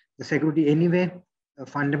 the security anyway,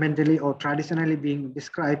 fundamentally or traditionally being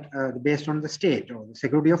described based on the state, or the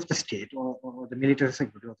security of the state, or the military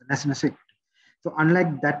security, or the national security. So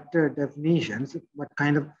unlike that definitions, what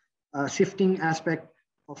kind of shifting aspect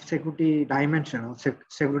of security dimension or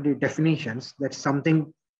security definitions, that's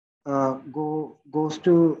something goes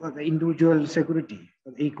to the individual security,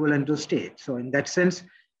 equivalent to state. So in that sense,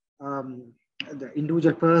 the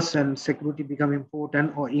individual person security become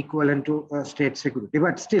important or equivalent to state security,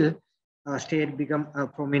 but still state become a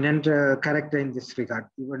prominent character in this regard.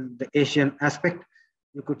 Even the Asian aspect,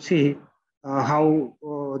 you could see how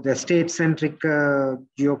the state-centric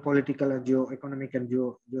geopolitical and geoeconomic and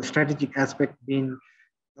geostrategic aspect being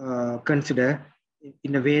considered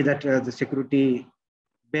in a way that the security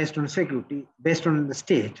based on security, based on the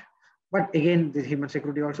state. But again, the human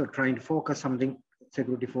security also trying to focus something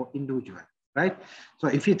security for individual, right? So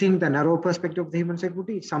if you think the narrow perspective of the human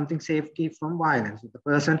security, it's something safety from violence. The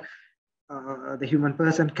person, the human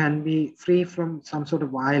person can be free from some sort of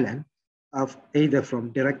violence, of either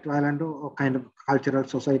from direct violence or kind of cultural,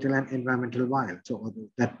 societal, and environmental violence. So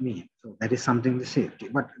that means, so that is something the safety.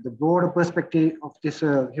 But the broader perspective of this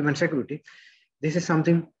human security, this is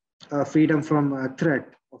something freedom from threat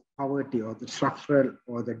of poverty or the structural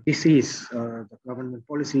or the disease, the government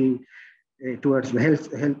policy towards the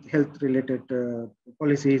health related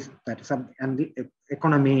policies, that is something, and the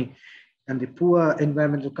economy and the poor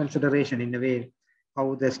environmental consideration, in a way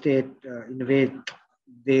how the state in a way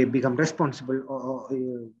they become responsible or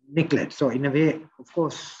neglect. So in a way, of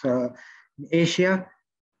course, in Asia,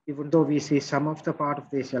 even though we see some of the part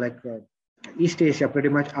of Asia like East Asia pretty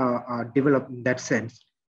much are developed in that sense,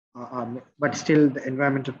 but still the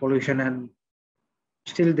environmental pollution and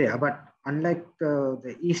still there. But unlike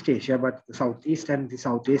the East Asia, but the Southeast and the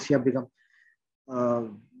South Asia become uh,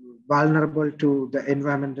 vulnerable to the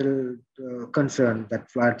environmental concern,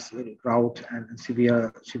 that floods, drought, and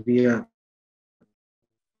severe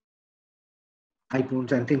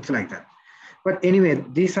typhoons and things like that. But anyway,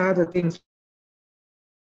 these are the things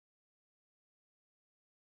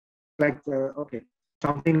like okay,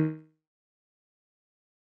 something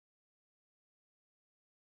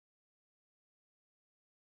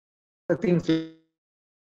the things.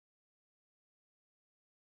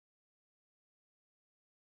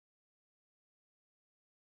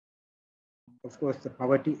 Of course, the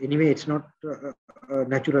poverty, anyway, it's not a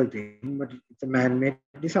natural thing, but it's a man-made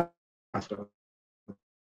disaster.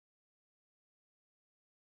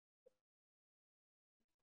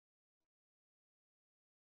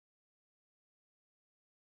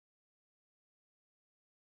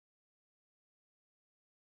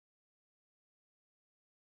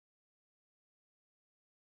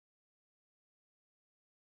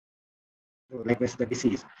 So likewise, the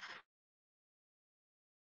disease.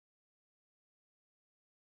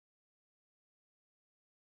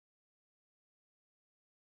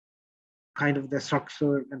 Kind of the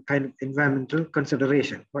structure and kind of environmental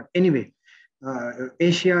consideration. But anyway,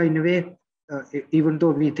 Asia, in a way, even though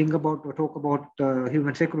we think about or talk about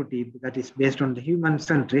human security that is based on the human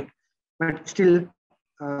centric, but still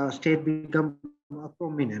state become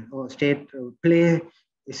prominent, or state play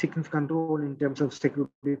a significant role in terms of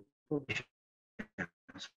security provision.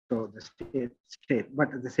 So the state,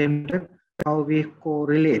 but at the same time, how we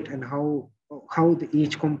correlate and how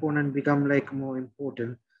each component become like more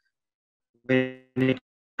important when it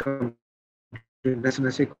comes to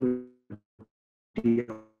national security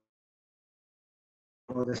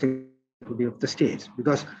or the security of the states,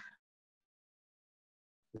 because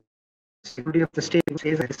security of the state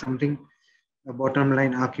is something a bottom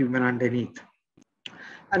line argument underneath.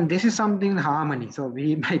 And this is something harmony. So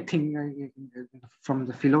we might think from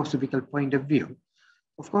the philosophical point of view,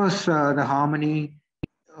 of course, the harmony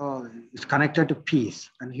is connected to peace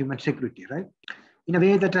and human security, right? In a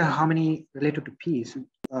way that harmony related to peace,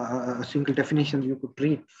 a single definition you could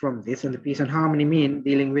read from this, and the peace and harmony mean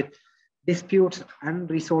dealing with disputes and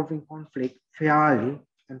resolving conflict fairly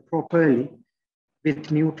and properly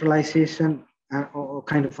with neutralization or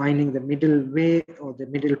kind of finding the middle way or the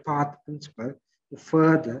middle path principle to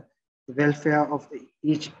further the welfare of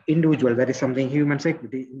each individual. That is something human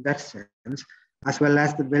security in that sense, as well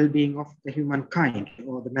as the well-being of the humankind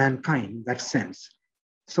or the mankind in that sense.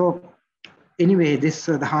 So anyway, this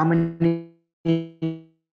the harmony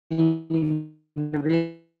in a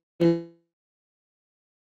way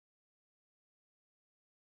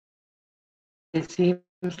it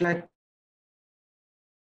seems like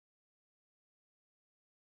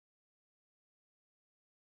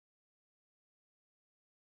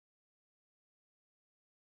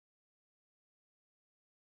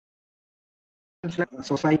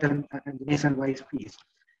societal and nation-wise peace,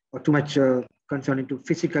 or too much concern into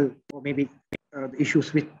physical or maybe the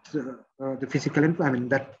issues with the physical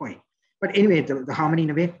environment at that point. But anyway, the harmony in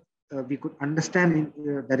a way we could understand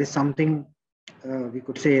that is something we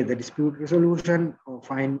could say the dispute resolution or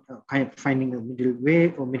finding a middle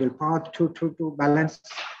way or middle path to balance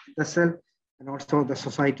the self and also the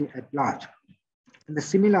society at large. And the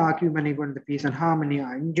similar argument, even the peace and harmony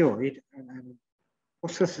are enjoyed and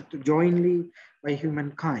possessed jointly by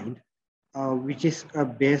humankind, which is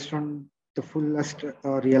based on the fullest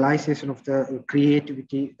realization of the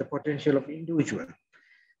creativity, the potential of individual.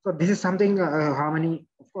 So this is something harmony.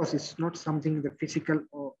 Of course, it's not something the physical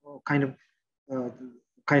or uh,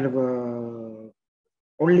 kind of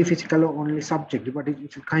only physical or only subjective, but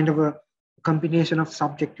it's kind of a combination of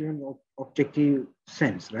subjective and objective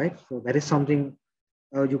sense, right? So that is something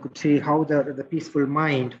you could see how the peaceful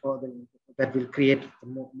mind that will create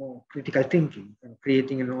more critical thinking and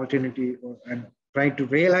creating an alternative and trying to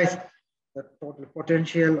realize the total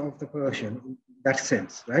potential of the person in that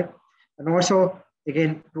sense, right? And also,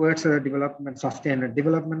 again, towards the development, sustainable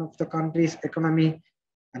development of the country's economy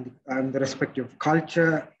and the respective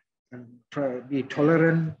culture and be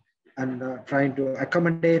tolerant and trying to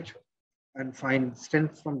accommodate and find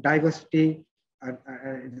strength from diversity and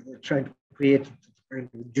trying to create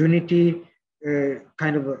unity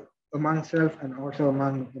kind of among self and also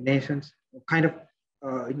among the nations, kind of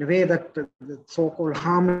in a way that the so-called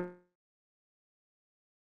harmony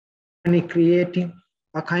creating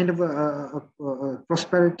a kind of a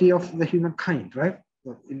prosperity of the humankind, right,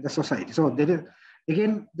 in the society. So there is,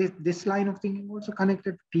 again, this line of thinking also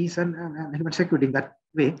connected peace and human security in that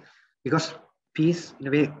way, because peace, in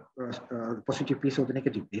a way, positive peace or the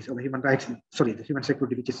negative peace, or the human rights, sorry, the human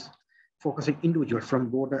security, which is focusing individuals from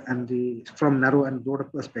broader and from narrow and broader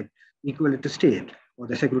perspective, equally to state or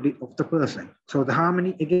the security of the person. So the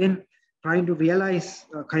harmony, again, trying to realize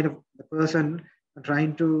kind of the person,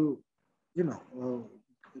 trying to,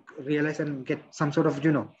 realize and get some sort of,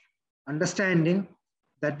 understanding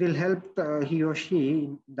that will help he or she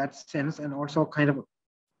in that sense, and also kind of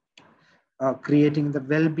creating the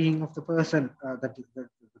well-being of the person, that is the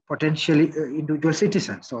potentially individual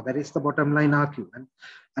citizen. So that is the bottom line argument,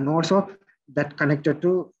 and also that connected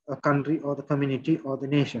to a country or the community or the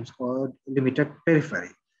nations or limited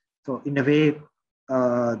periphery. So in a way,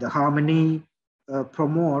 the harmony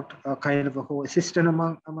promote a kind of a whole system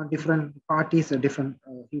among different parties, a different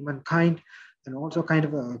humankind, and also kind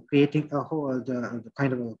of creating a whole the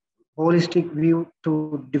kind of a holistic view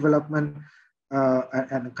to development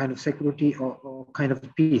and kind of security or kind of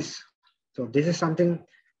peace. So this is something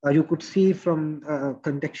you could see from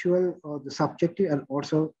contextual or the subjective and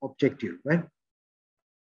also objective, right?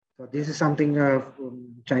 So this is something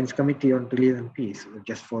Chinese Committee on Relief and Peace,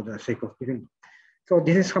 just for the sake of giving. So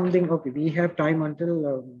this is something, okay, we have time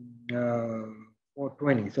until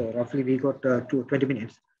 4:20. So roughly we got 20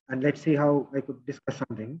 minutes. And let's see how I could discuss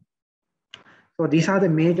something. So these are the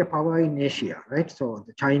major power in Asia, right? So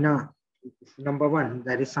the China is number one.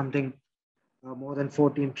 That is something more than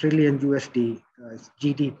 14 trillion USD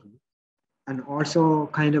GDP. And also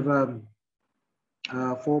kind of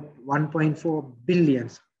for 1.4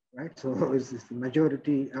 billions, right? So it's the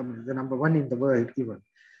majority, the number one in the world even.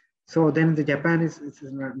 So then the Japan is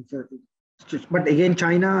but again,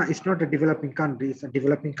 China is not a developing country. It's a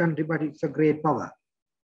developing country, but it's a great power.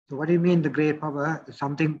 So what do you mean the great power?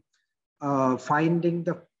 Something finding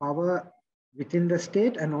the power within the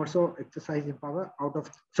state and also exercising power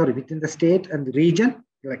within the state and the region,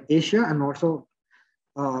 like Asia, and also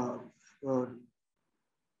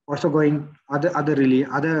going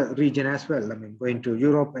other region as well. I mean, going to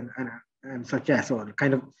Europe and such as, or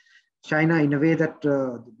kind of China in a way that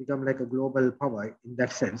become like a global power in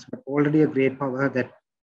that sense, but already a great power that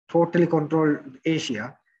totally control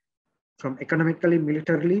Asia from economically,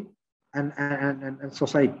 militarily, and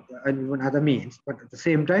society, and even other means. But at the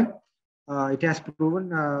same time, it has proven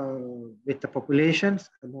with the populations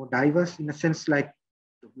more diverse in a sense, like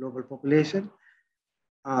the global population,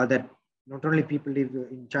 that not only people live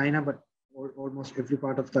in China, but almost every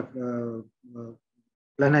part of the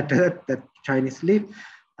planet Earth that Chinese live,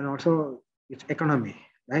 and also its economy,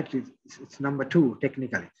 right? It's number two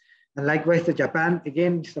technically. And likewise, the Japan,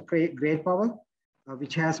 again, is a great power,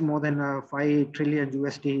 which has more than 5 trillion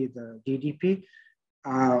USD, the GDP,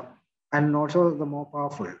 and also the more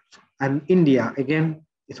powerful. And India, again,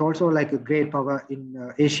 is also like a great power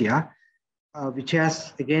in Asia, which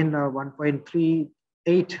has, again, 1.38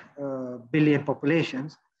 billion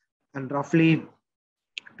populations and roughly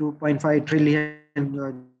 2.5 trillion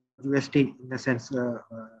USD in the sense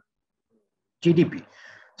GDP.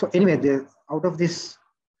 So anyway, out of this,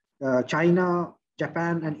 China,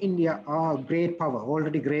 Japan, and India are great power,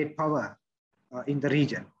 already great power in the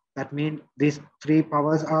region. That means these three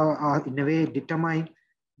powers are in a way determine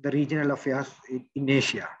the regional affairs in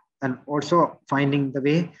Asia, and also finding the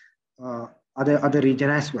way other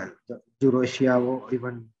region as well, the Eurasia or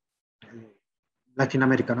even Latin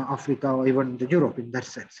America, Africa, or even the Europe in that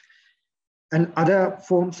sense. And other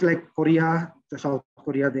forms like Korea, the South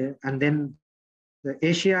Korea there, and then the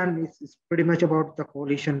ASEAN is pretty much about the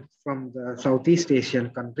coalition from the Southeast Asian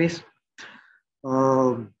countries.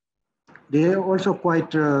 They are also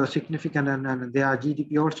quite significant, and their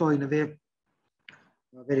GDP also in a way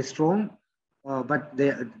very strong, but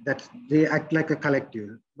they act like a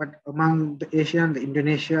collective. But among the ASEAN, the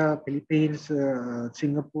Indonesia, Philippines,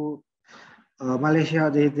 Singapore, Malaysia,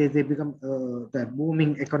 they become that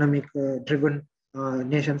booming economic driven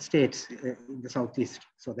nation states in the southeast.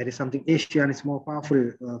 So there is something ASEAN is more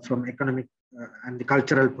powerful from economic and the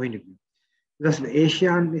cultural point of view, because the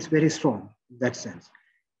ASEAN is very strong in that sense.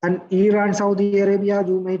 And Iran, Saudi Arabia,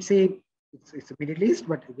 you might say it's the Middle East,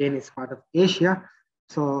 but again, it's part of Asia.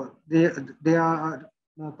 So they are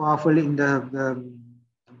more powerful in the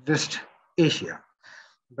West Asia.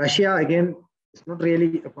 Russia, again, it's not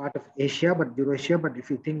really a part of Asia, but Eurasia. But if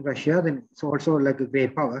you think Russia, then it's also like a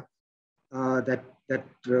great power that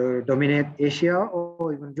dominate Asia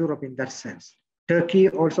or even Europe in that sense. Turkey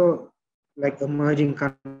also like emerging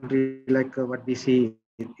country like what we see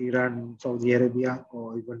in Iran, Saudi Arabia,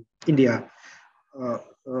 or even India uh,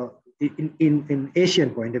 uh, in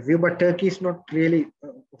Asian point of view. But Turkey is not really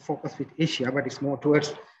focused with Asia, but it's more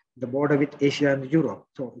towards the border with Asia and Europe.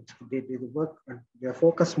 So they work and they are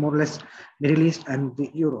focused more or less Middle East and the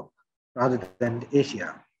Europe rather than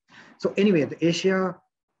Asia. So anyway, the Asia,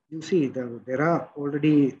 you see, there are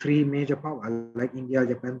already three major powers like India,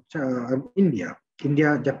 Japan,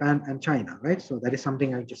 and China, right? So that is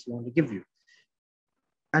something I just want to give you.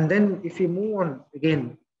 And then if you move on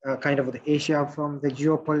again, kind of the Asia from the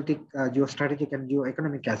geopolitical, geostrategic, and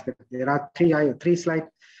geoeconomic aspect, there are three slides,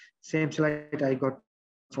 same slide I got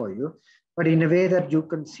for you, but in a way that you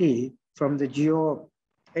can see from the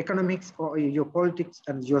geoeconomics or geopolitics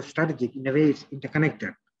and geostrategic, in a way it's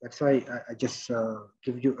interconnected. That's why I just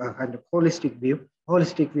give you a kind of holistic view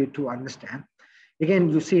to understand. Again,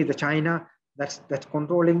 you see the China that's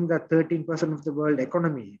controlling the 13% of the world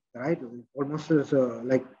economy, right? Almost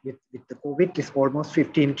like with the COVID, it's almost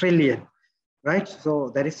 15 trillion, right?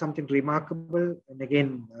 So that is something remarkable. And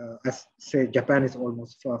again, as say, Japan is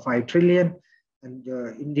almost 5 trillion, and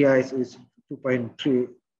India is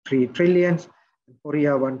 2.3 trillion, and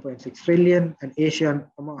Korea 1.6 trillion, and Asia,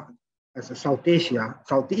 as a Southeast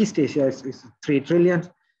Asia is 3 trillion.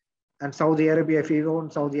 And Saudi Arabia, if you own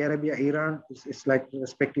Saudi Arabia, Iran is like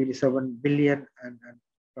respectively 7 billion and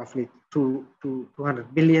roughly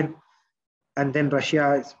 200 billion. And then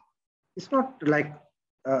Russia is not like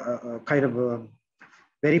kind of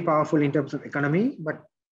very powerful in terms of economy, but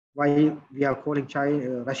why we are calling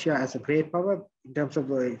Russia as a great power in terms of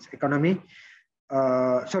its economy,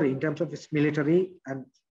 in terms of its military and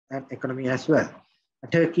economy as well.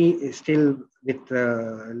 Turkey is still with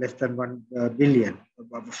less than 1 billion,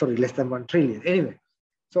 less than 1 trillion. Anyway,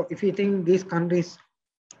 so if you think these countries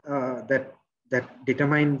that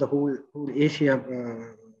determine the whole Asia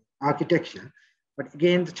architecture, but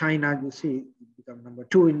again, China, you see, become number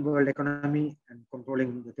 2 in world economy and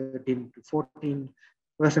controlling the 13 to 14%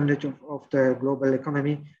 of the global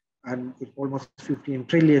economy, and it almost 15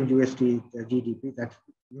 trillion USD GDP. That's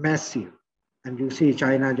massive. And you see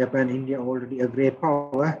China, Japan, India already a great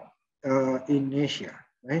power in Asia,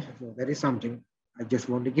 right? So that is something I just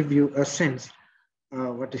want to give you a sense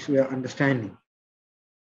what is your understanding.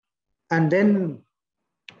 And then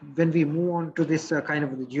when we move on to this kind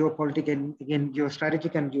of the geopolitical and again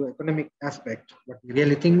geostrategic and geoeconomic aspect, what we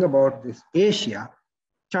really think about this Asia,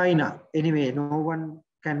 China, anyway, no one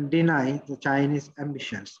can deny the Chinese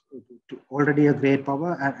ambitions to already a great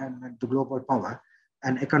power and the global power,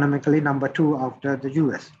 and economically number 2 after the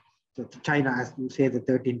US. So China, as you say, the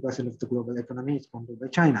 13% of the global economy is controlled by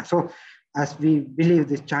China. So as we believe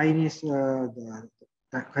the Chinese, the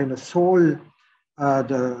kind of soul,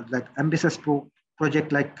 the like ambitious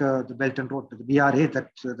project like the Belt and Road, the BRA,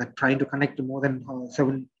 that trying to connect to more than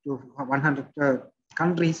 7 to 100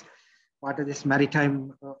 countries, part of this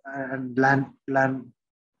maritime and land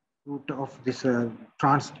route of this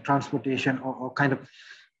transportation or kind of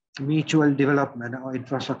mutual development or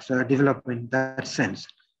infrastructure development in that sense.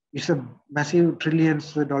 It's a massive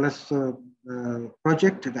trillions of dollars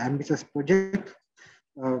project, the ambitious project.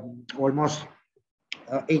 Almost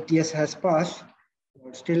 8 years has passed.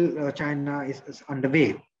 Still, China is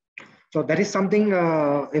underway. So that is something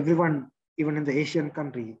everyone, even in the Asian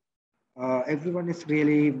country, everyone is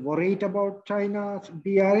really worried about China's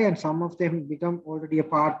BRA, and some of them become already a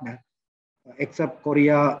partner, except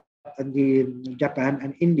Korea and the Japan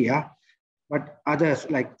and India, but others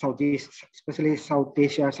like Southeast, especially South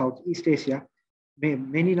Asia, Southeast Asia,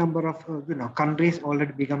 many number of countries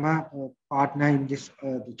already become a partner in this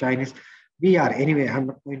the Chinese BRA. Anyway, I'm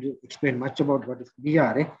not going to explain much about what is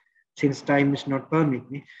BRA since time is not permit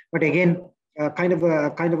me. But again, kind of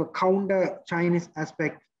a counter Chinese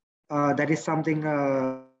aspect. That is something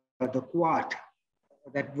the Quad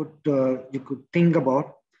that would you could think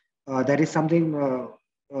about. That is something.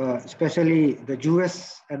 Especially the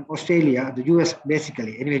US and Australia, the US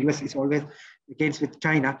basically, anyway, US is always against with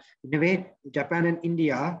China. In a way, Japan and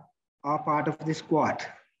India are part of this Quad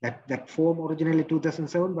that formed originally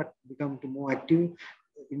 2007, but become more active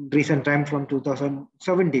in recent time from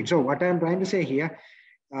 2017. So what I'm trying to say here,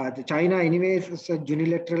 the China anyways is a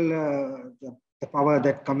unilateral, the power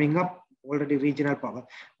that coming up, already regional power,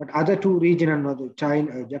 but other two regional, the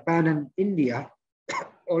China, Japan and India,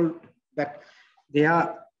 all that they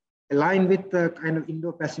are aligned with the kind of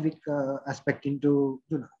Indo-Pacific aspect into,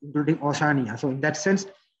 including Oceania. So in that sense,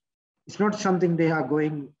 it's not something they are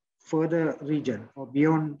going further region or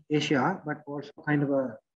beyond Asia, but also kind of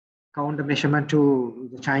a counter measurement to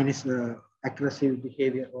the Chinese aggressive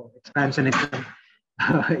behavior or expansionism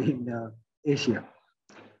in Asia.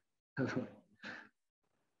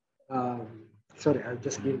 Sorry, I'll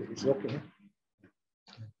just give this. Okay.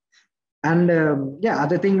 And yeah,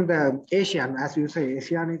 other thing, the ASEAN, as you say,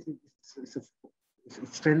 ASEAN is a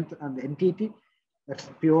strength and the entity that's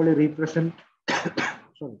purely represent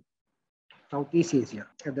sorry, Southeast Asia,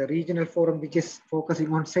 the regional forum, which is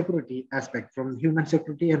focusing on security aspect from human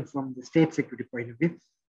security and from the state security point of view,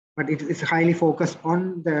 but it is highly focused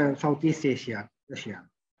on the Southeast Asia.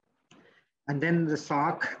 And then the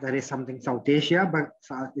SAARC, that is something South Asia, but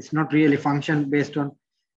it's not really function based on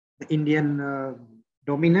the Indian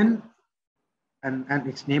dominant and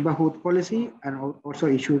its neighborhood policy, and also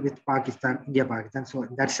issues with Pakistan, India-Pakistan. So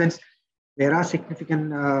in that sense, there are significant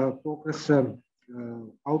progress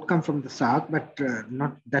outcome from the SAARC, but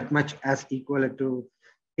not that much as equal to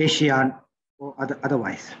ASEAN or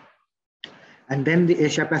otherwise. And then the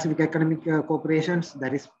Asia-Pacific Economic Cooperations,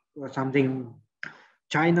 that is something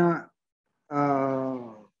China,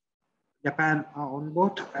 Japan are on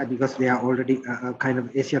board because they are already a kind of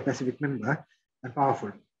Asia-Pacific member and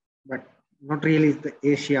powerful, but not really the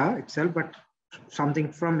Asia itself, but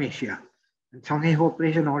something from Asia. And Shanghai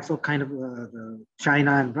Cooperation also kind of the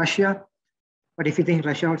China and Russia. But if you think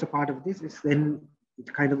Russia also part of this, then it's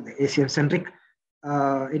kind of the Asian-centric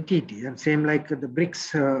entity. And same like the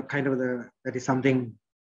BRICS, kind of that is something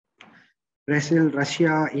Brazil,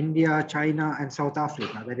 Russia, India, China, and South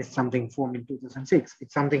Africa. That is something formed in 2006.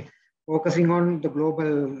 It's something focusing on the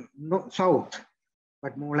global South,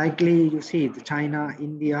 but more likely you see the China,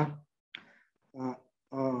 India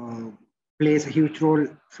plays a huge role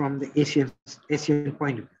from the Asian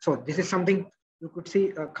point of view. So this is something you could see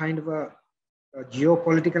a kind of a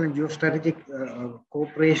geopolitical and geostrategic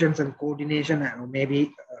cooperations and coordination, or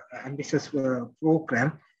maybe ambitious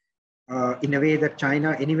program in a way that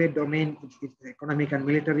China anyway domain its economic and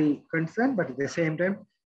military concern, but at the same time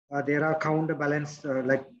there are counterbalance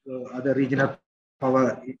like other regional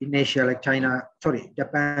power in Asia like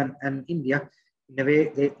Japan and India. In a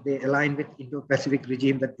way they align with Indo-Pacific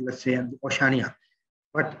regime that USA and Oceania.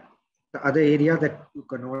 But the other area that you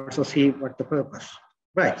can also see what the purpose.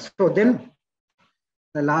 Right, so then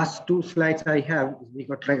the last two slides I have, we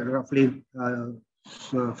got roughly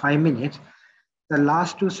 5 minutes. The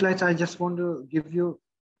last two slides I just want to give you,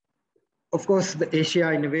 of course, the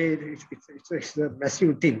Asia in a way, it's a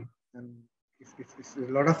massive thing. And it's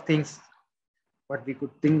a lot of things, but we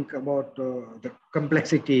could think about the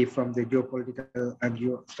complexity from the geopolitical and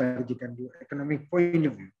geostrategic and geoeconomic point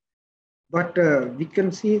of view. But we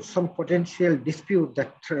can see some potential dispute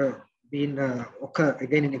that been occur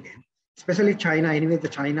again and again, especially China. Anyway, the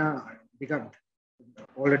China become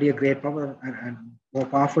already a great power and more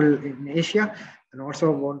powerful in Asia, and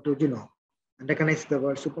also want to, recognize the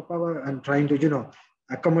world superpower and trying to,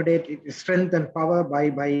 accommodate its strength and power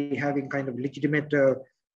by having kind of legitimate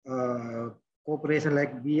cooperation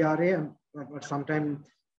like BRA, but sometimes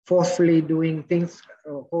forcefully doing things,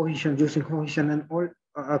 using cohesion and all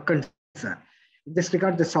concern. In this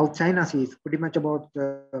regard, the South China Sea is pretty much about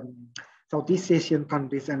Southeast Asian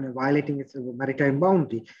countries and violating its maritime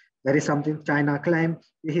boundary. That is something China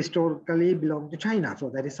claims historically belonged to China.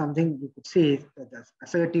 So that is something we could say that the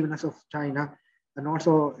assertiveness of China and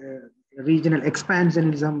also regional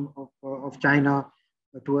expansionism of China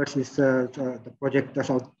towards this the project, the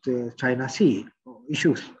South China Sea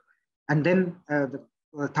issues. And then the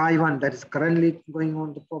Taiwan, that is currently going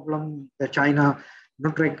on the problem, that China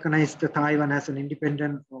not recognize the Taiwan as an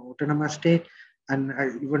independent or autonomous state. And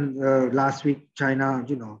even last week, China,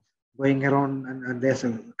 going around and there's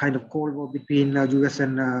a kind of cold war between US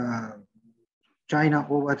and China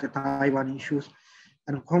over the Taiwan issues.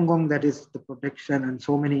 And Hong Kong, that is the protection and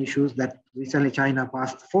so many issues that recently China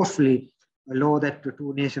passed forcefully a law that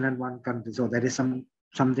two nation and one country. So that is something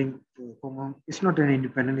Hong Kong is not an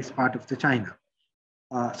independent, it's part of the China.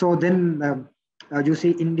 So then you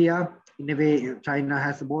see India, in a way, China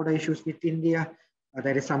has border issues with India.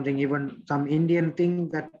 There is something, even some Indian thing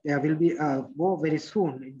that there will be a war very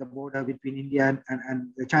soon in the border between India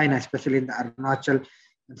and China, especially in the Arunachal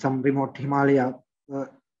and some remote Himalaya.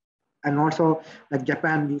 And also, like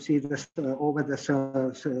Japan, you see this over the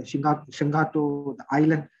Shingato, the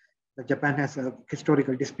island, Japan has a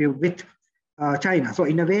historical dispute with China. So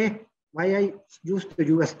in a way, why I use the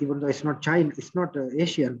US, even though it's not China, it's not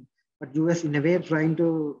Asian, but US in a way trying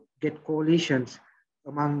to get coalitions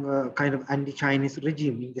among kind of anti-Chinese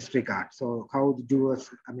regime in this regard. So how the US,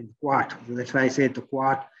 I mean, Quad, that's why I say the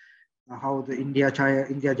Quad, how the India, China,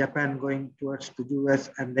 India, Japan going towards the US,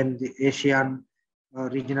 and then the Asian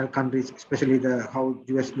regional countries, especially the how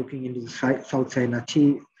US looking into the South China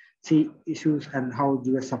Sea issues, and how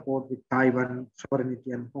US support with Taiwan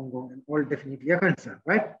sovereignty and Hong Kong, and all definitely a concern,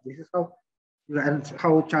 right? This is how, and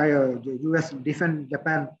how China, the US defend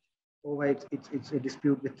Japan over it's a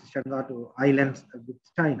dispute with Shangato Islands with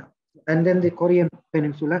China. And then the Korean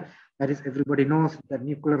Peninsula, that is everybody knows the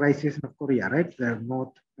nuclearization of Korea, right? The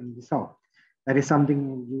North and the South. That is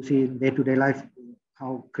something you see in day-to-day life,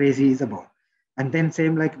 how crazy is about. And then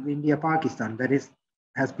same like India, Pakistan, that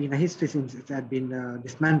has been a history since it had been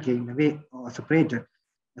dismantled in a way or separated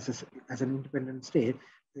as an independent state.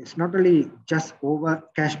 It's not only just over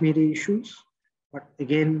Kashmiri issues, but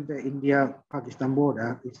again, the India-Pakistan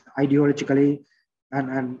border is ideologically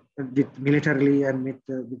and with militarily and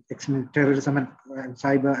with extreme terrorism and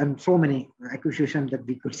cyber and so many accusations that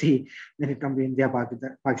we could see when it comes to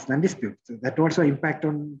India-Pakistan dispute. So that also impact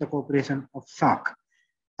on the cooperation of SAARC.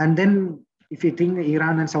 And then if you think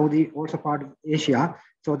Iran and Saudi also part of Asia,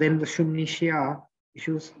 so then the Sunni Shia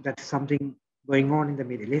issues, that's something going on in the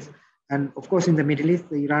Middle East. And of course, in the Middle East,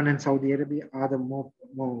 the Iran and Saudi Arabia are the more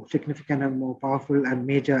significant and more powerful and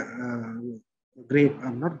major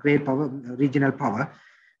not great power, regional power.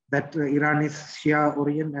 That Iran is Shia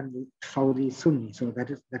Orient and Saudi is Sunni. So that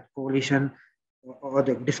is that coalition or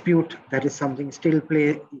the dispute, that is something still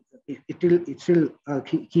it's still a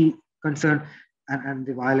key concern, and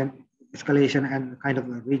the violent escalation and kind of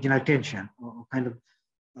a regional tension or kind of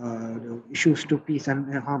issues to peace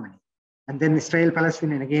and harmony. And then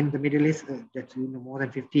Israel-Palestine, and again, the Middle East, that's more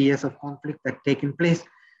than 50 years of conflict that taken place.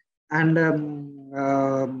 And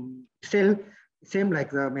still, same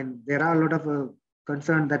like, I mean, there are a lot of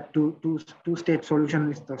concern that two-state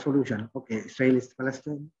solution is the solution. Okay, Israel is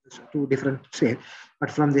Palestine, two different states.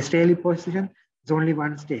 But from the Israeli position, it's only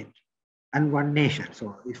one state and one nation.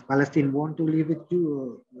 So if Palestine want to live with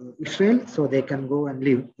Israel, so they can go and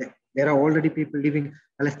live. There are already people living,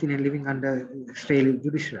 Palestinian living under Israeli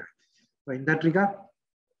judiciary. So in that regard,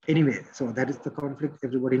 anyway, so that is the conflict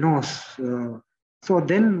everybody knows. So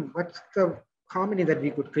then what's the harmony that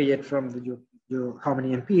we could create from the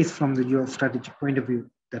harmony and peace from the geostrategic point of view,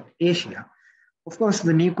 that Asia? Of course,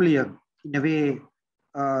 the nuclear, in a way,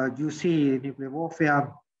 you see nuclear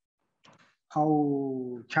warfare,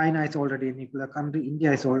 how China is already a nuclear country,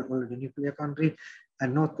 India is already a nuclear country,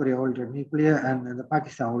 and North Korea already nuclear, and the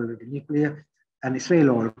Pakistan already nuclear, and Israel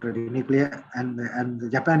already nuclear,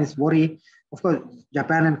 and Japan is worried. Of course,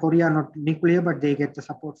 Japan and Korea are not nuclear, but they get the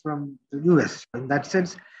support from the US. In that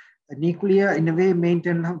sense, nuclear in a way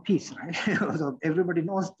maintain peace, right? So everybody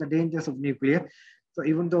knows the dangers of nuclear. So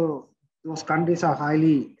even though those countries are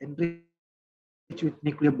highly enriched with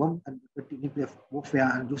nuclear bomb and with nuclear warfare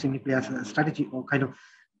and using nuclear as a strategy or kind of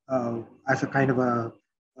as a kind of a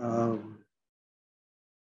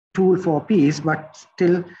tool for peace, but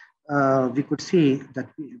still we could see that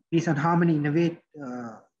peace and harmony in a way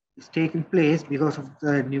is taking place because of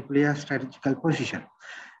the nuclear strategical position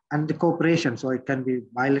and the cooperation. So it can be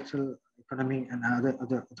bilateral economy and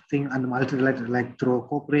other thing, and multilateral, like through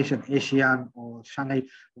cooperation, ASEAN or Shanghai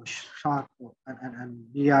or SAARC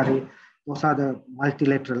and BRI. Those are the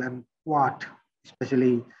multilateral, and Quad,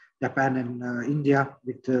 especially Japan and India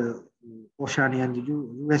with Oceania and the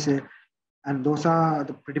USA. And those are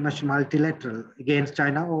the pretty much multilateral against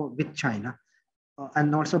China or with China.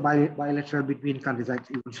 And also bilateral between countries, like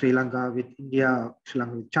even Sri Lanka with India, Sri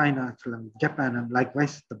Lanka with China, Sri Lanka with Japan, and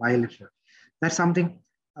likewise the bilateral. That's something,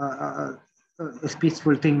 a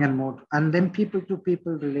peaceful thing and more. And then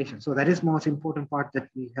people-to-people relations. So that is most important part that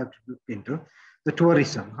we have to look into. The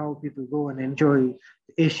tourism, how people go and enjoy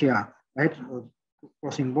Asia, right?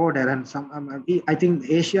 Crossing border, and some I think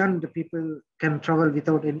Asian the people can travel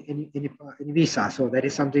without any visa. So that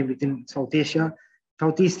is something within Southeast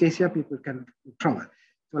Asia people can travel.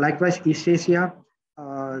 So likewise East Asia,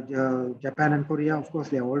 Japan and Korea, of course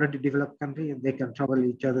they are already developed country and they can travel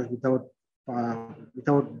each other without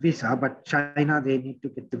visa. But China, they need to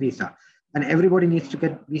get the visa, and everybody needs to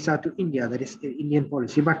get visa to India. That is Indian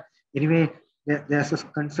policy. But anyway, there's a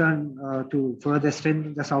concern to further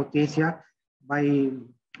strengthen the South Asia by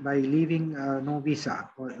leaving no visa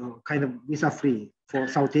or kind of visa free for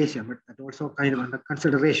South Asia, but that also kind of under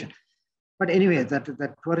consideration. But anyway,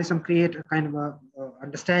 that tourism create a kind of a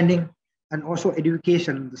understanding and also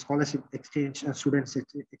education, the scholarship exchange and students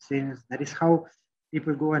exchange. That is how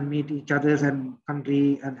people go and meet each other's and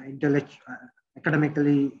country and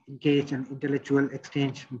academically engage and intellectual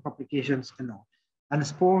exchange and publications and all. And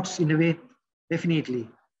sports in a way, definitely.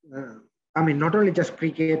 I mean, not only just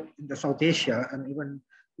cricket in the South Asia and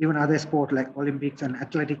even other sport like Olympics and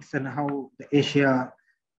athletics and how the Asia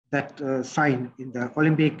that sign in the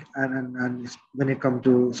Olympic and when it comes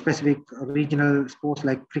to specific regional sports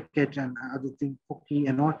like cricket and other things, hockey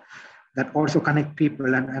and all, that also connect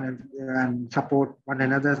people and support one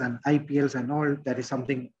another, and IPLs and all. That is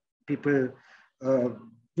something people,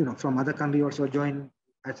 from other country also join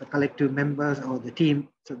as a collective members or the team,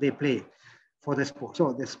 so they play for the sport.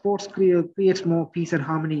 So the sports creates more peace and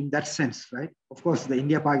harmony in that sense, right? Of course, the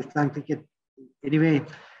India-Pakistan cricket, anyway,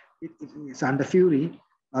 it's under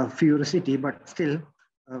furiousity, but still,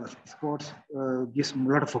 sports gives a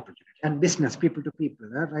lot of opportunity. And business, people to people,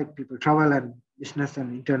 right? People travel and business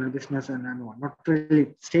and internal business and all. Not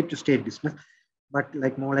really state-to-state business, but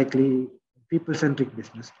like more likely people-centric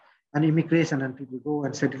business. And immigration, and people go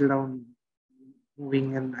and settle down,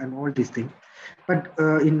 moving and all these things. But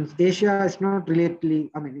in Asia, it's not really,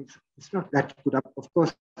 I mean, it's not that good. Of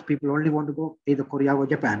course, people only want to go either Korea or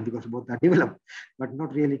Japan because both are developed, but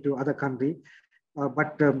not really to other countries.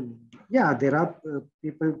 Yeah, there are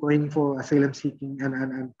people going for asylum seeking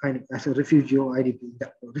and kind of as a refugee or IDP,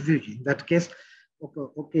 refugee. In that case,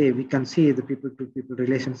 okay, we can see the people-to-people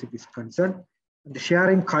relationship is concerned. And the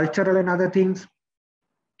sharing cultural and other things,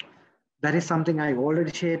 that is something I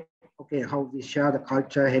already shared. Okay, how we share the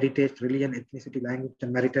culture, heritage, religion, ethnicity, language,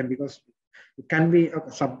 and maritime, because it can be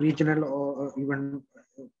a sub-regional or even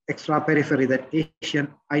extra periphery, that Asian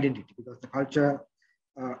identity, because the culture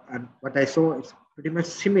and what I saw is pretty much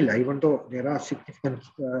similar, even though there are significant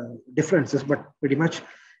differences, but pretty much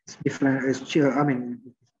it's different. I mean,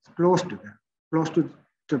 it's close to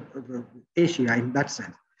Asia in that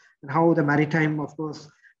sense. And how the maritime, of course,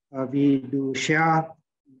 we do share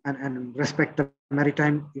and respect the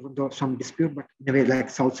maritime, even though some dispute, but in a way like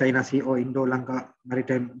South China Sea or Indo-Lanka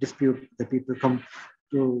maritime dispute, the people come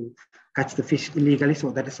to catch the fish illegally. So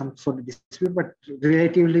that is some sort of dispute, but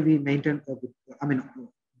relatively we maintain a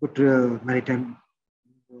good maritime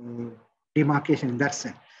demarcation in that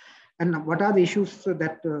sense. And what are the issues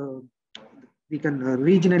that we can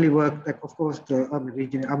regionally work? That of course, the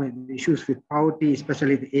issues with poverty,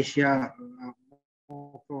 especially the Asia,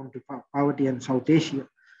 more prone to poverty, and South Asia.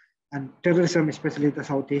 And terrorism, especially the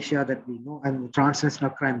South Asia that we know, and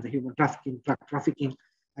transnational crime, the human trafficking, drug trafficking,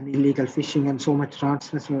 and illegal fishing, and so much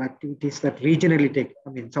transnational activities that regionally take.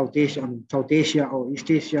 I mean, South Asia or East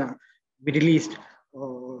Asia, Middle East,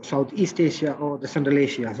 or Southeast Asia, or the Central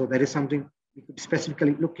Asia. So that is something we could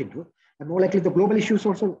specifically look into. And more likely, the global issues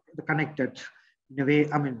also connected in a way.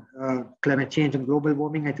 I mean, climate change and global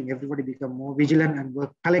warming. I think everybody become more vigilant and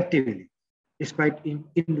work collectively, despite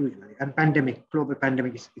individually. And global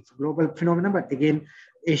pandemic, it's a global phenomenon. But again,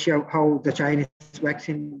 Asia, how the Chinese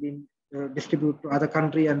vaccine being distributed to other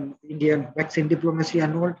country, and Indian vaccine diplomacy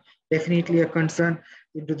and all, definitely a concern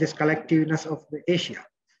into this collectiveness of the Asia.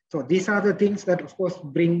 So these are the things that, of course,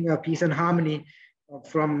 bring peace and harmony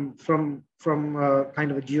from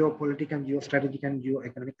kind of a geopolitical and geostrategic and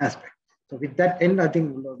geoeconomic aspect. So with that end, I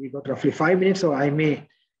think we got roughly 5 minutes, so I may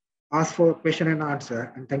ask for question and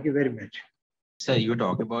answer. And thank you very much. Sir, you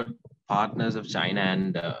talk about partners of China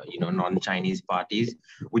and non-Chinese parties.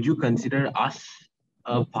 Would you consider us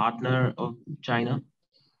a partner of China?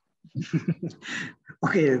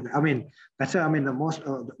 Okay, I mean, that's the most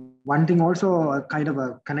one thing also kind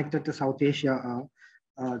of connected to South Asia,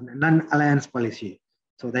 non-alliance policy.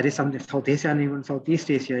 So that is something South Asia and even Southeast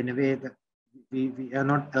Asia in a way that we are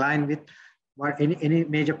not aligned with any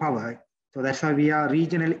major power. So that's how we are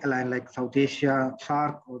regionally aligned, like South Asia,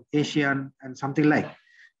 SAARC, or ASEAN, and something like.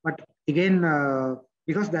 But again,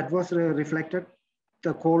 because that was reflected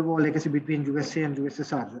the Cold War legacy between USA and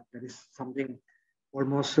USSR, that is something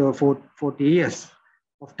almost 40 years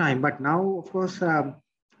of time. But now, of course,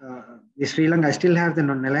 Sri Lanka still have the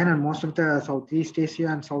non-aligned, and most of the Southeast Asia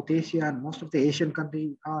and South Asia and most of the Asian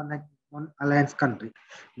countries are like non-alliance country.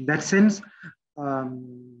 In that sense,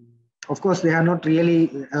 of course, they are not really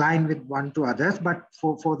aligned with one to others, but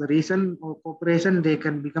for the reason of cooperation, they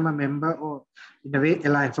can become a member or in a way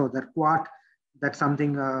aligned. So that Quad, that's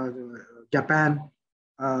something Japan,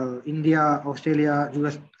 India, Australia,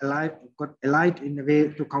 US got allied in a way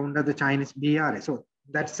to counter the Chinese BRA. So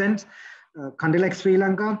in that sense, country like Sri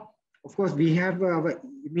Lanka, of course, we have our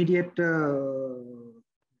immediate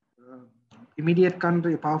immediate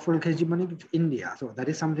country, powerful hegemony with India. So that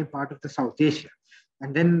is something part of the South Asia. And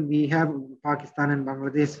then we have Pakistan and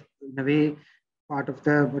Bangladesh in a way part of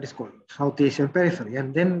the what is called South Asian periphery. And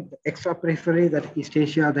then the extra periphery, that East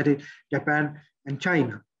Asia, that is Japan and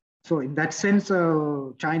China. So in that sense,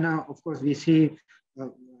 China, of course, we see a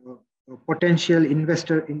potential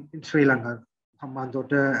investor in Sri Lanka,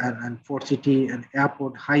 Hambantota and Fort City and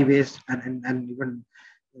airport, highways, and even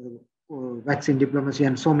vaccine diplomacy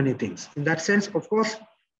and so many things. In that sense, of course,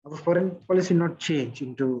 our foreign policy not change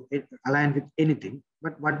into align with anything.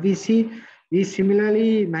 But what we see, we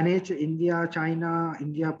similarly manage India, China,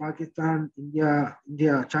 India, Pakistan, India,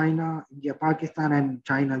 China, India, Pakistan, and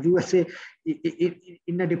China, USA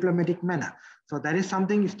in a diplomatic manner. So that is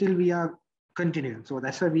something still we are continuing. So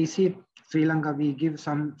that's why we see Sri Lanka, we give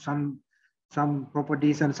some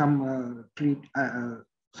properties and some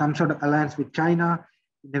sort of alliance with China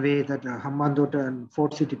in a way that Hambantota and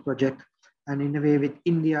Fort City project, and in a way with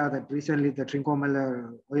India that recently the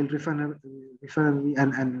Trincomalee oil refinery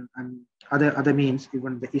and other means,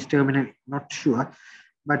 even the East Terminal, not sure,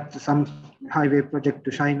 but some highway project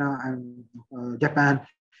to China and Japan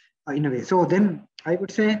in a way. So then I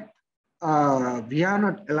would say we are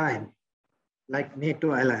not aligned like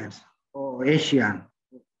NATO alliance or ASEAN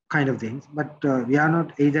kind of things, but we are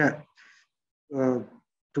not either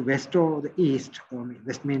to West or the East.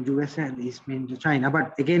 West means USA and East means China.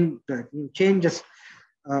 But again, the changes,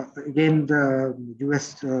 again, the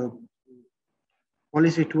US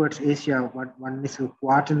policy towards Asia, one is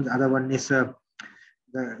Quad, the other one is the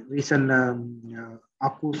recent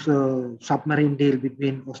AUKUS submarine deal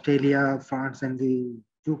between Australia, France, and the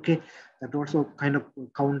UK, that also kind of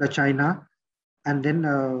counter China. And then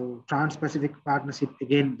Trans-Pacific Partnership,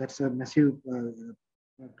 again, that's a massive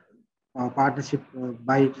partnership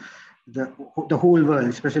by the whole world,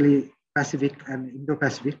 especially Pacific and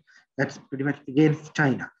Indo-Pacific. That's pretty much against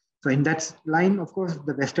China. So in that line, of course,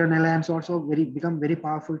 the Western alliance also become very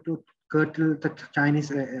powerful to curtail the Chinese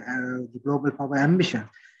the global power ambition.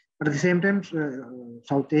 But at the same time,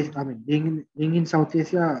 South Asia, I mean, being in South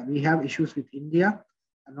Asia, we have issues with India,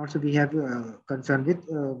 and also we have concern with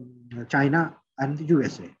China and the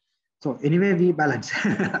USA. So anyway, we balance.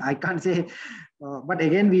 I can't say, but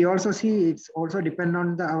again, we also see it's also depend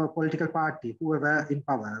on our political party, whoever in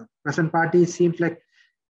power. Present party seems like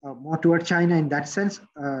more towards China in that sense,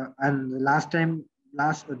 and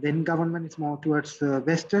then government is more towards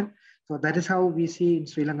Western. So that is how we see in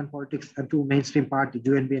Sri Lankan politics and two mainstream parties,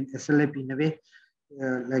 UNP and SLP in a way,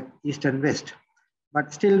 like East and West.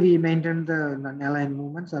 But still we maintain the non-aligned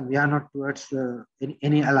movements and we are not towards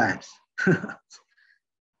any alliance.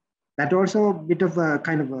 That also a bit of a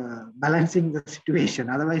kind of balancing the situation.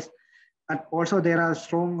 Otherwise, but also there are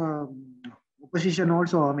strong opposition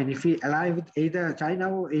also. I mean, if we ally with either China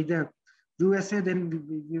or either USA, then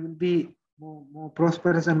we will be more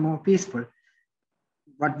prosperous and more peaceful.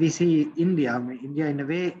 What we see India, I mean, India in a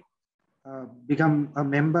way become a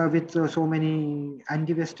member with so many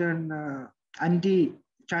anti-Western,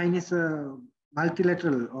 anti-Chinese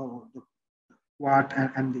multilateral or the Quad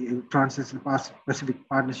and the Trans-Pacific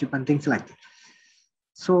Partnership and things like that.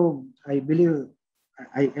 So I believe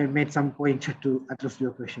I made some point to address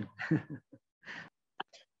your question.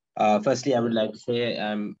 Firstly, I would like to say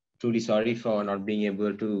I'm truly sorry for not being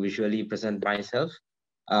able to visually present myself.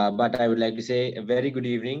 But I would like to say a very good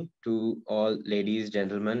evening to all ladies,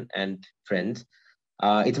 gentlemen, and friends.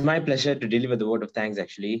 It's my pleasure to deliver the vote of thanks,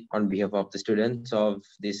 actually, on behalf of the students of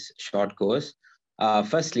this short course.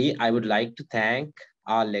 Firstly, I would like to thank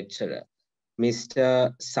our lecturer,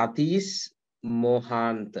 Mr.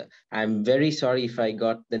 Satheesmohan. I'm very sorry if I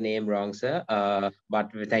got the name wrong, sir,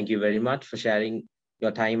 but thank you very much for sharing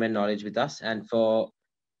your time and knowledge with us and for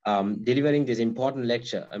delivering this important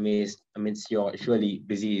lecture amidst your surely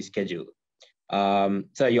busy schedule.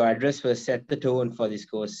 So your address will set the tone for this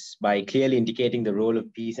course by clearly indicating the role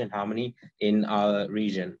of peace and harmony in our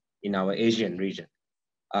region, in our Asian region.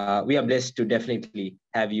 We are blessed to definitely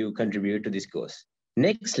have you contribute to this course.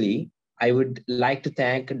 Nextly, I would like to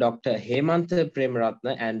thank Dr. Hemantha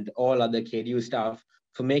Premaratna and all other KDU staff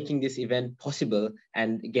for making this event possible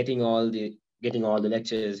and getting all the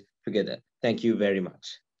lectures together. Thank you very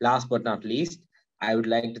much. Last but not least, I would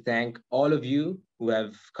like to thank all of you who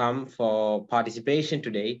have come for participation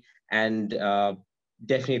today, and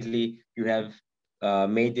definitely you have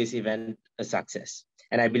made this event a success.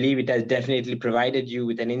 And I believe it has definitely provided you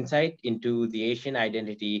with an insight into the Asian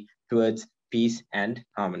identity towards peace and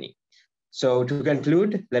harmony. So to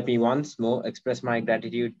conclude, let me once more express my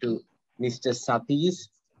gratitude to Mr.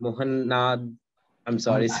 Satheesmohan. I'm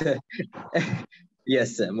sorry, sir.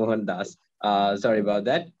 Yes, sir, Mohan Das. Sorry about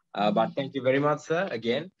that. But thank you very much, sir,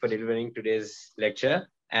 again for delivering today's lecture.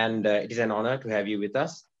 And it is an honor to have you with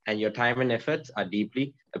us. And your time and efforts are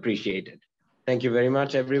deeply appreciated. Thank you very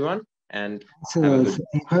much, everyone. And have a good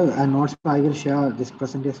day. And also I will share this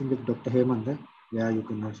presentation with Dr. Hemant, where you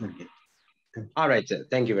can also get. Thank you. All right, sir.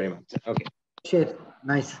 Thank you very much, sir. Okay. Share.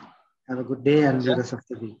 Nice. Have a good day and the Sir? rest of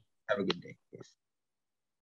the week. Have a good day. Yes.